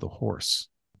front of the horse.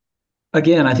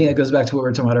 Again, I think it goes back to what we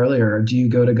were talking about earlier. Do you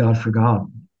go to God for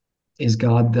God? Is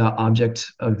God the object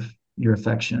of your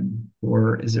affection,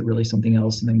 or is it really something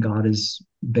else? And then God is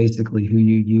basically who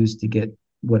you use to get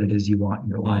what it is you want in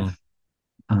your Mm, life.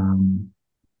 Um,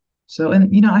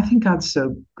 and I think God's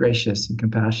so gracious and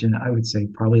compassionate. I would say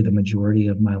probably the majority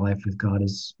of my life with God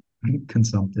is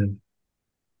consumptive.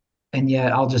 And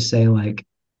yet I'll just say, like,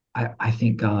 I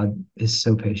think God is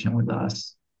so patient with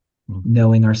us, mm,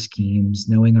 knowing our schemes,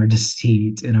 knowing our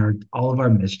deceit and our all of our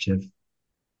mischief.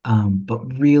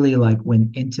 But really, like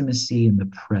when intimacy in the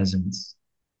presence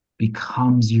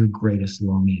becomes your greatest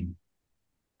longing,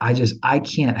 I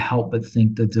can't help but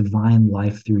think the divine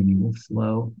life through you will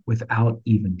flow without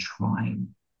even trying.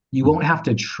 You mm, won't have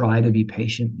to try to be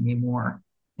patient anymore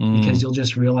because mm, you'll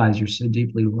just realize you're so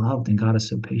deeply loved and God is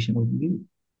so patient with you.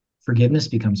 Forgiveness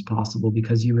becomes possible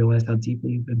because you realize how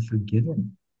deeply you've been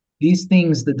forgiven. These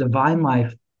things, the divine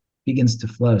life begins to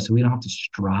flow. So we don't have to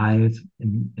strive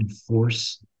and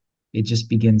force. It just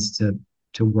begins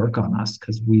to work on us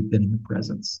because we've been in the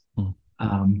presence. mm.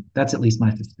 That's at least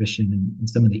my suspicion and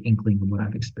some of the inkling of what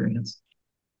I've experienced.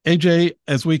 AJ,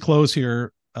 as we close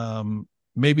here,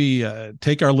 maybe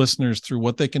take our listeners through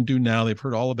what they can do now. They've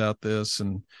heard all about this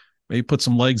and maybe put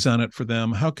some legs on it for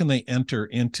them. How can they enter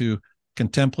into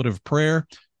contemplative prayer?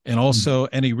 And Mm. also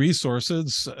any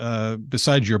resources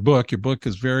besides your book. Your book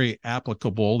is very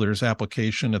applicable. There's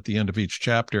application at the end of each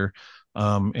chapter.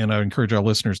 And I encourage our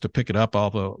listeners to pick it up. I'll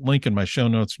have a link in my show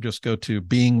notes. Just go to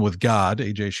Being with God,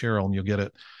 AJ Sherrill, and you'll get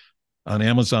it on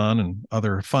Amazon and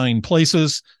other fine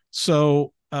places.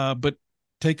 So, but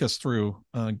take us through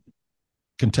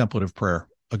contemplative prayer,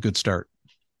 a good start.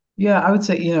 Yeah, I would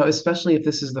say, especially if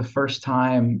this is the first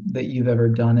time that you've ever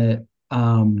done it,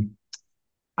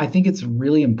 I think it's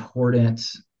really important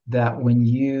that when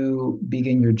you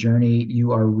begin your journey,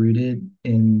 you are rooted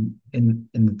in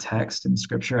the text and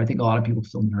scripture. I think a lot of people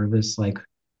feel nervous, like,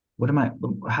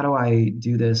 how do I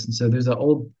do this? And so there's an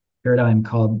old paradigm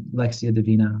called Lexia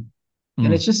Divina, and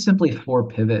Mm, it's just simply four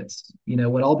pivots.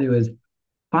 What I'll do is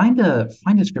find a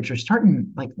scripture,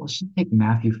 starting like let's just take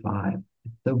Matthew 5.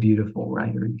 It's so beautiful,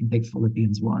 right? Or you can take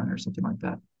Philippians 1 or something like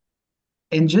that.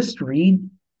 And just read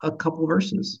a couple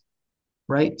verses,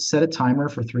 right? Set a timer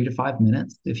for 3 to 5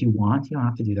 minutes if you want. You don't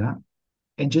have to do that.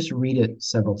 And just read it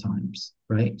several times,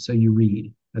 right? So you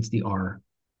read, that's the R,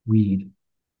 read.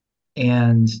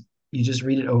 And you just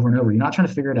read it over and over. You're not trying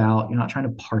to figure it out. You're not trying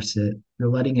to parse it. You're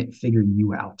letting it figure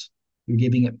you out. You're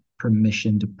giving it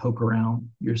permission to poke around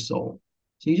your soul.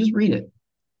 So you just read it.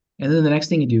 And then the next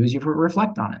thing you do is you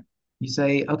reflect on it. You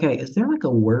say, okay, is there like a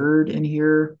word in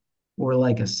here or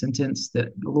like a sentence that,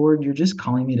 Lord, you're just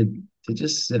calling me to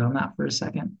just sit on that for a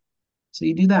second? So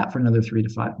you do that for another 3 to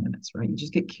 5 minutes, right? You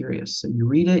just get curious. So you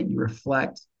read it, you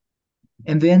reflect,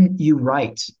 and then you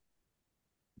write.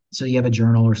 So you have a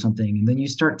journal or something, and then you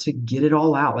start to get it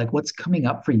all out. Like what's coming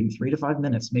up for you, 3 to 5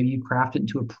 minutes. Maybe you craft it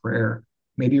into a prayer.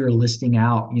 Maybe you're listing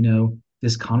out,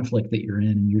 this conflict that you're in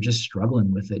and you're just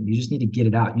struggling with it. You just need to get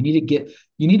it out. You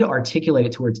need to articulate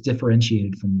it to where it's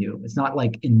differentiated from you. It's not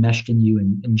like enmeshed in you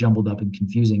and jumbled up and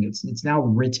confusing. It's now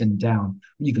written down.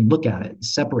 You can look at it,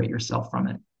 separate yourself from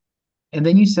it. And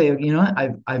then you say, you know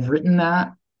what, I've written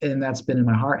that and that's been in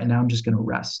my heart, and now I'm just going to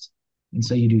rest. And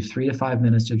so you do 3 to 5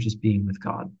 minutes of just being with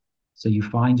God. So you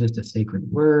find just a sacred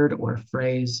word or a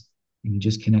phrase, and you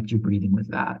just connect your breathing with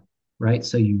that, right?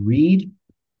 So you read,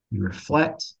 you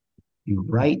reflect, You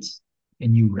write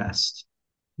and you rest.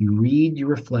 You read, you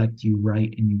reflect, you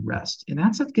write, and you rest. And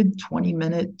that's a good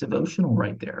 20-minute devotional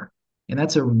right there. And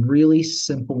that's a really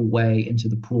simple way into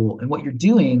the pool. And what you're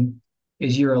doing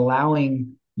is you're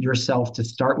allowing yourself to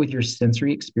start with your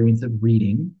sensory experience of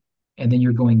reading, and then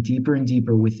you're going deeper and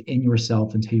deeper within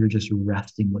yourself until you're just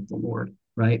resting with the Lord,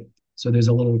 right? So there's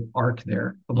a little arc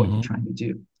there of what you're Mm-hmm. trying to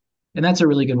do. And that's a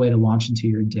really good way to launch into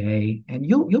your day. And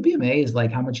you'll be amazed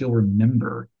like how much you'll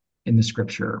remember in the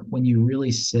scripture when you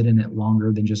really sit in it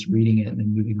longer than just reading it and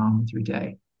then moving on with your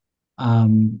day.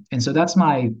 And so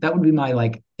that would be my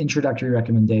like introductory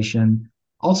recommendation.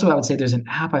 Also, I would say there's an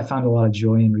app I found a lot of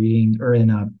joy in reading or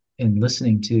in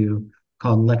listening to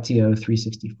called Lectio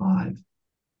 365.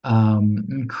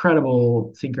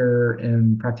 Incredible thinker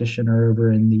and practitioner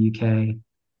over in the UK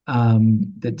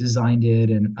that designed it,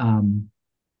 and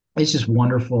it's just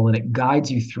wonderful, and it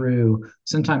guides you through.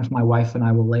 Sometimes my wife and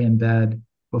I will lay in bed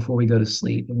before we go to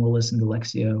sleep, and we'll listen to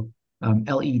Lectio,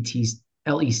 Lectio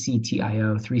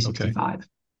Okay. 365,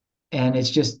 and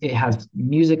it has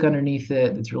music underneath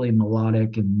it that's really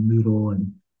melodic and modal,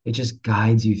 and it just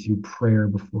guides you through prayer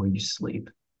before you sleep,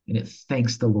 and it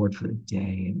thanks the Lord for the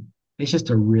day, and it's just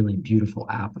a really beautiful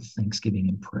app of thanksgiving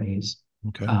and praise.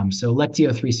 Okay. So Lectio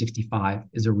 365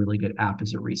 is a really good app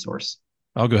as a resource.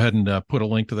 I'll go ahead and put a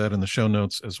link to that in the show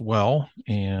notes as well.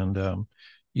 And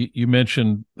you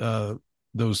mentioned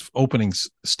those opening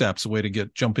steps, a way to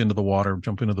jump into the water,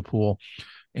 jump into the pool.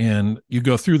 And you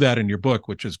go through that in your book,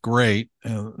 which is great.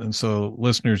 And so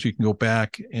listeners, you can go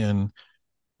back and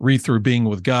read through Being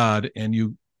with God, and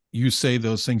you say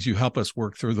those things, you help us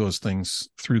work through those things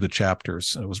through the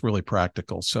chapters. And it was really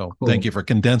practical. So thank Cool. you for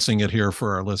condensing it here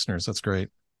for our listeners. That's great.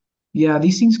 Yeah,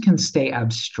 these things can stay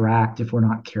abstract if we're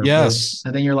not careful. Yes.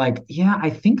 And then you're like, yeah, I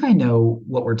think I know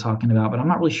what we're talking about, but I'm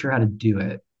not really sure how to do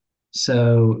it.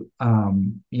 So,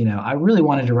 I really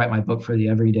wanted to write my book for the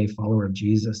everyday follower of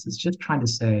Jesus. It's just trying to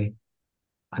say,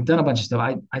 I've done a bunch of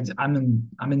stuff. I'm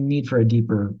in need for a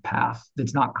deeper path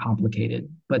that's not complicated,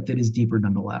 but that is deeper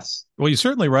nonetheless. Well, you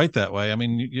certainly write that way. I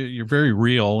mean, you're very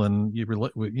real, and you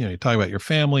talk about your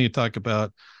family, you talk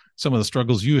about some of the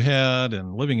struggles you had,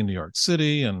 and living in New York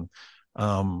City, and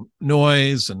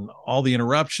noise, and all the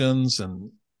interruptions,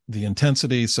 and the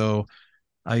intensity. So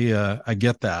I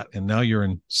get that. And now you're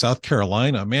in South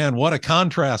Carolina. Man, what a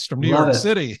contrast from New Love York it.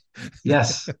 City.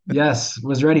 Yes, yes,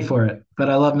 was ready for it. But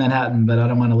I love Manhattan, but I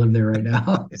don't want to live there right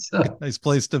now. So Nice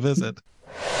place to visit.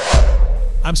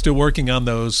 I'm still working on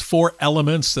those 4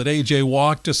 elements that AJ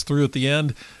walked us through at the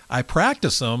end. I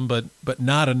practice them, but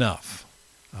not enough.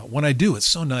 When I do, it's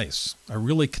so nice. I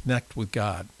really connect with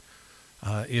God.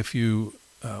 If you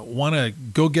want to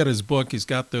go get his book, he's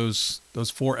got those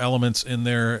 4 elements in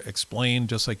there explained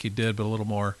just like he did, but a little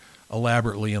more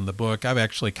elaborately in the book. I've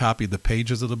actually copied the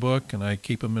pages of the book, and I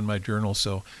keep them in my journal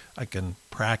so I can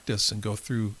practice and go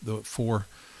through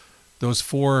those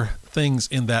 4 things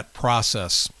in that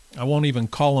process. I won't even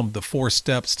call them the 4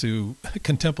 steps to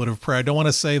contemplative prayer. I don't want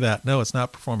to say that. No, it's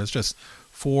not performance. It's just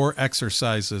 4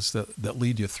 exercises that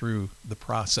lead you through the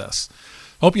process.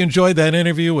 Hope you enjoyed that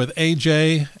interview with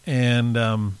AJ, and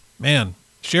man,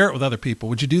 share it with other people.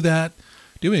 Would you do that?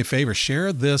 Do me a favor,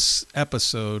 share this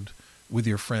episode with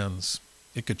your friends.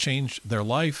 It could change their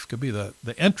life, could be the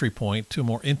entry point to a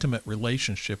more intimate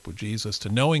relationship with Jesus, to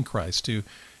knowing Christ, to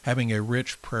having a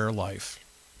rich prayer life.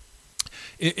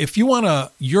 If you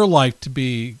want your life to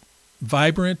be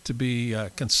vibrant, to be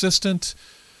consistent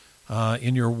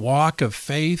in your walk of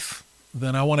faith,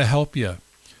 then I want to help you.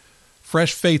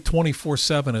 Fresh Faith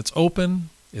 24/7. It's open.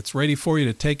 It's ready for you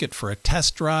to take it for a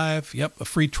test drive. Yep, a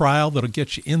free trial that'll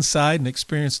get you inside and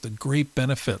experience the great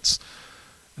benefits.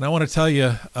 And I want to tell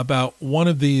you about one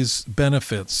of these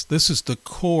benefits. This is the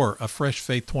core of Fresh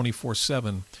Faith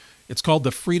 24/7. It's called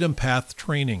the Freedom Path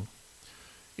Training.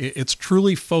 It's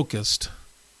truly focused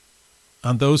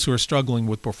on those who are struggling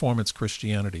with performance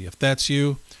Christianity. If that's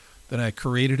you, then I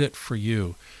created it for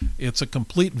you. It's a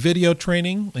complete video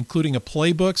training, including a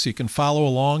playbook so you can follow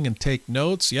along and take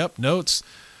notes. Yep, notes.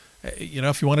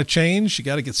 If you want to change, you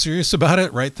got to get serious about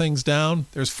it, write things down.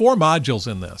 There's 4 modules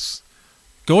in this.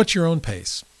 Go at your own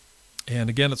pace. And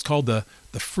again, it's called the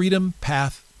Freedom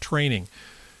Path Training.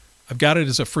 I've got it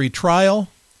as a free trial.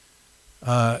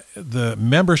 The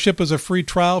membership is a free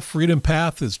trial. Freedom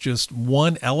Path is just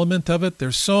one element of it.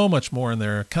 There's so much more in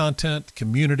there. Content,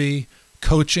 community,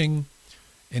 coaching.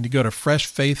 And you go to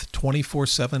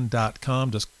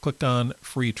freshfaith247.com. Just click on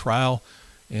free trial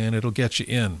and it'll get you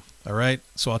in. All right.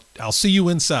 So I'll see you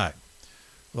inside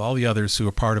with all the others who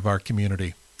are part of our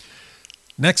community.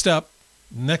 Next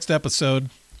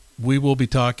episode, we will be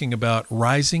talking about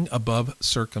rising above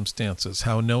circumstances,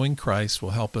 how knowing Christ will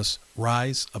help us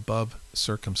rise above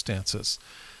circumstances.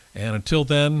 And until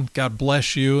then, God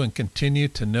bless you and continue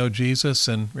to know Jesus.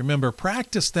 And remember,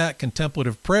 practice that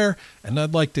contemplative prayer. And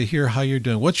I'd like to hear how you're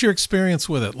doing. What's your experience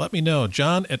with it? Let me know.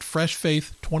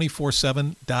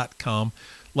 John@freshfaith247.com.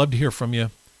 Love to hear from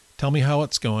you. Tell me how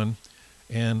it's going.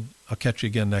 And I'll catch you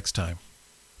again next time.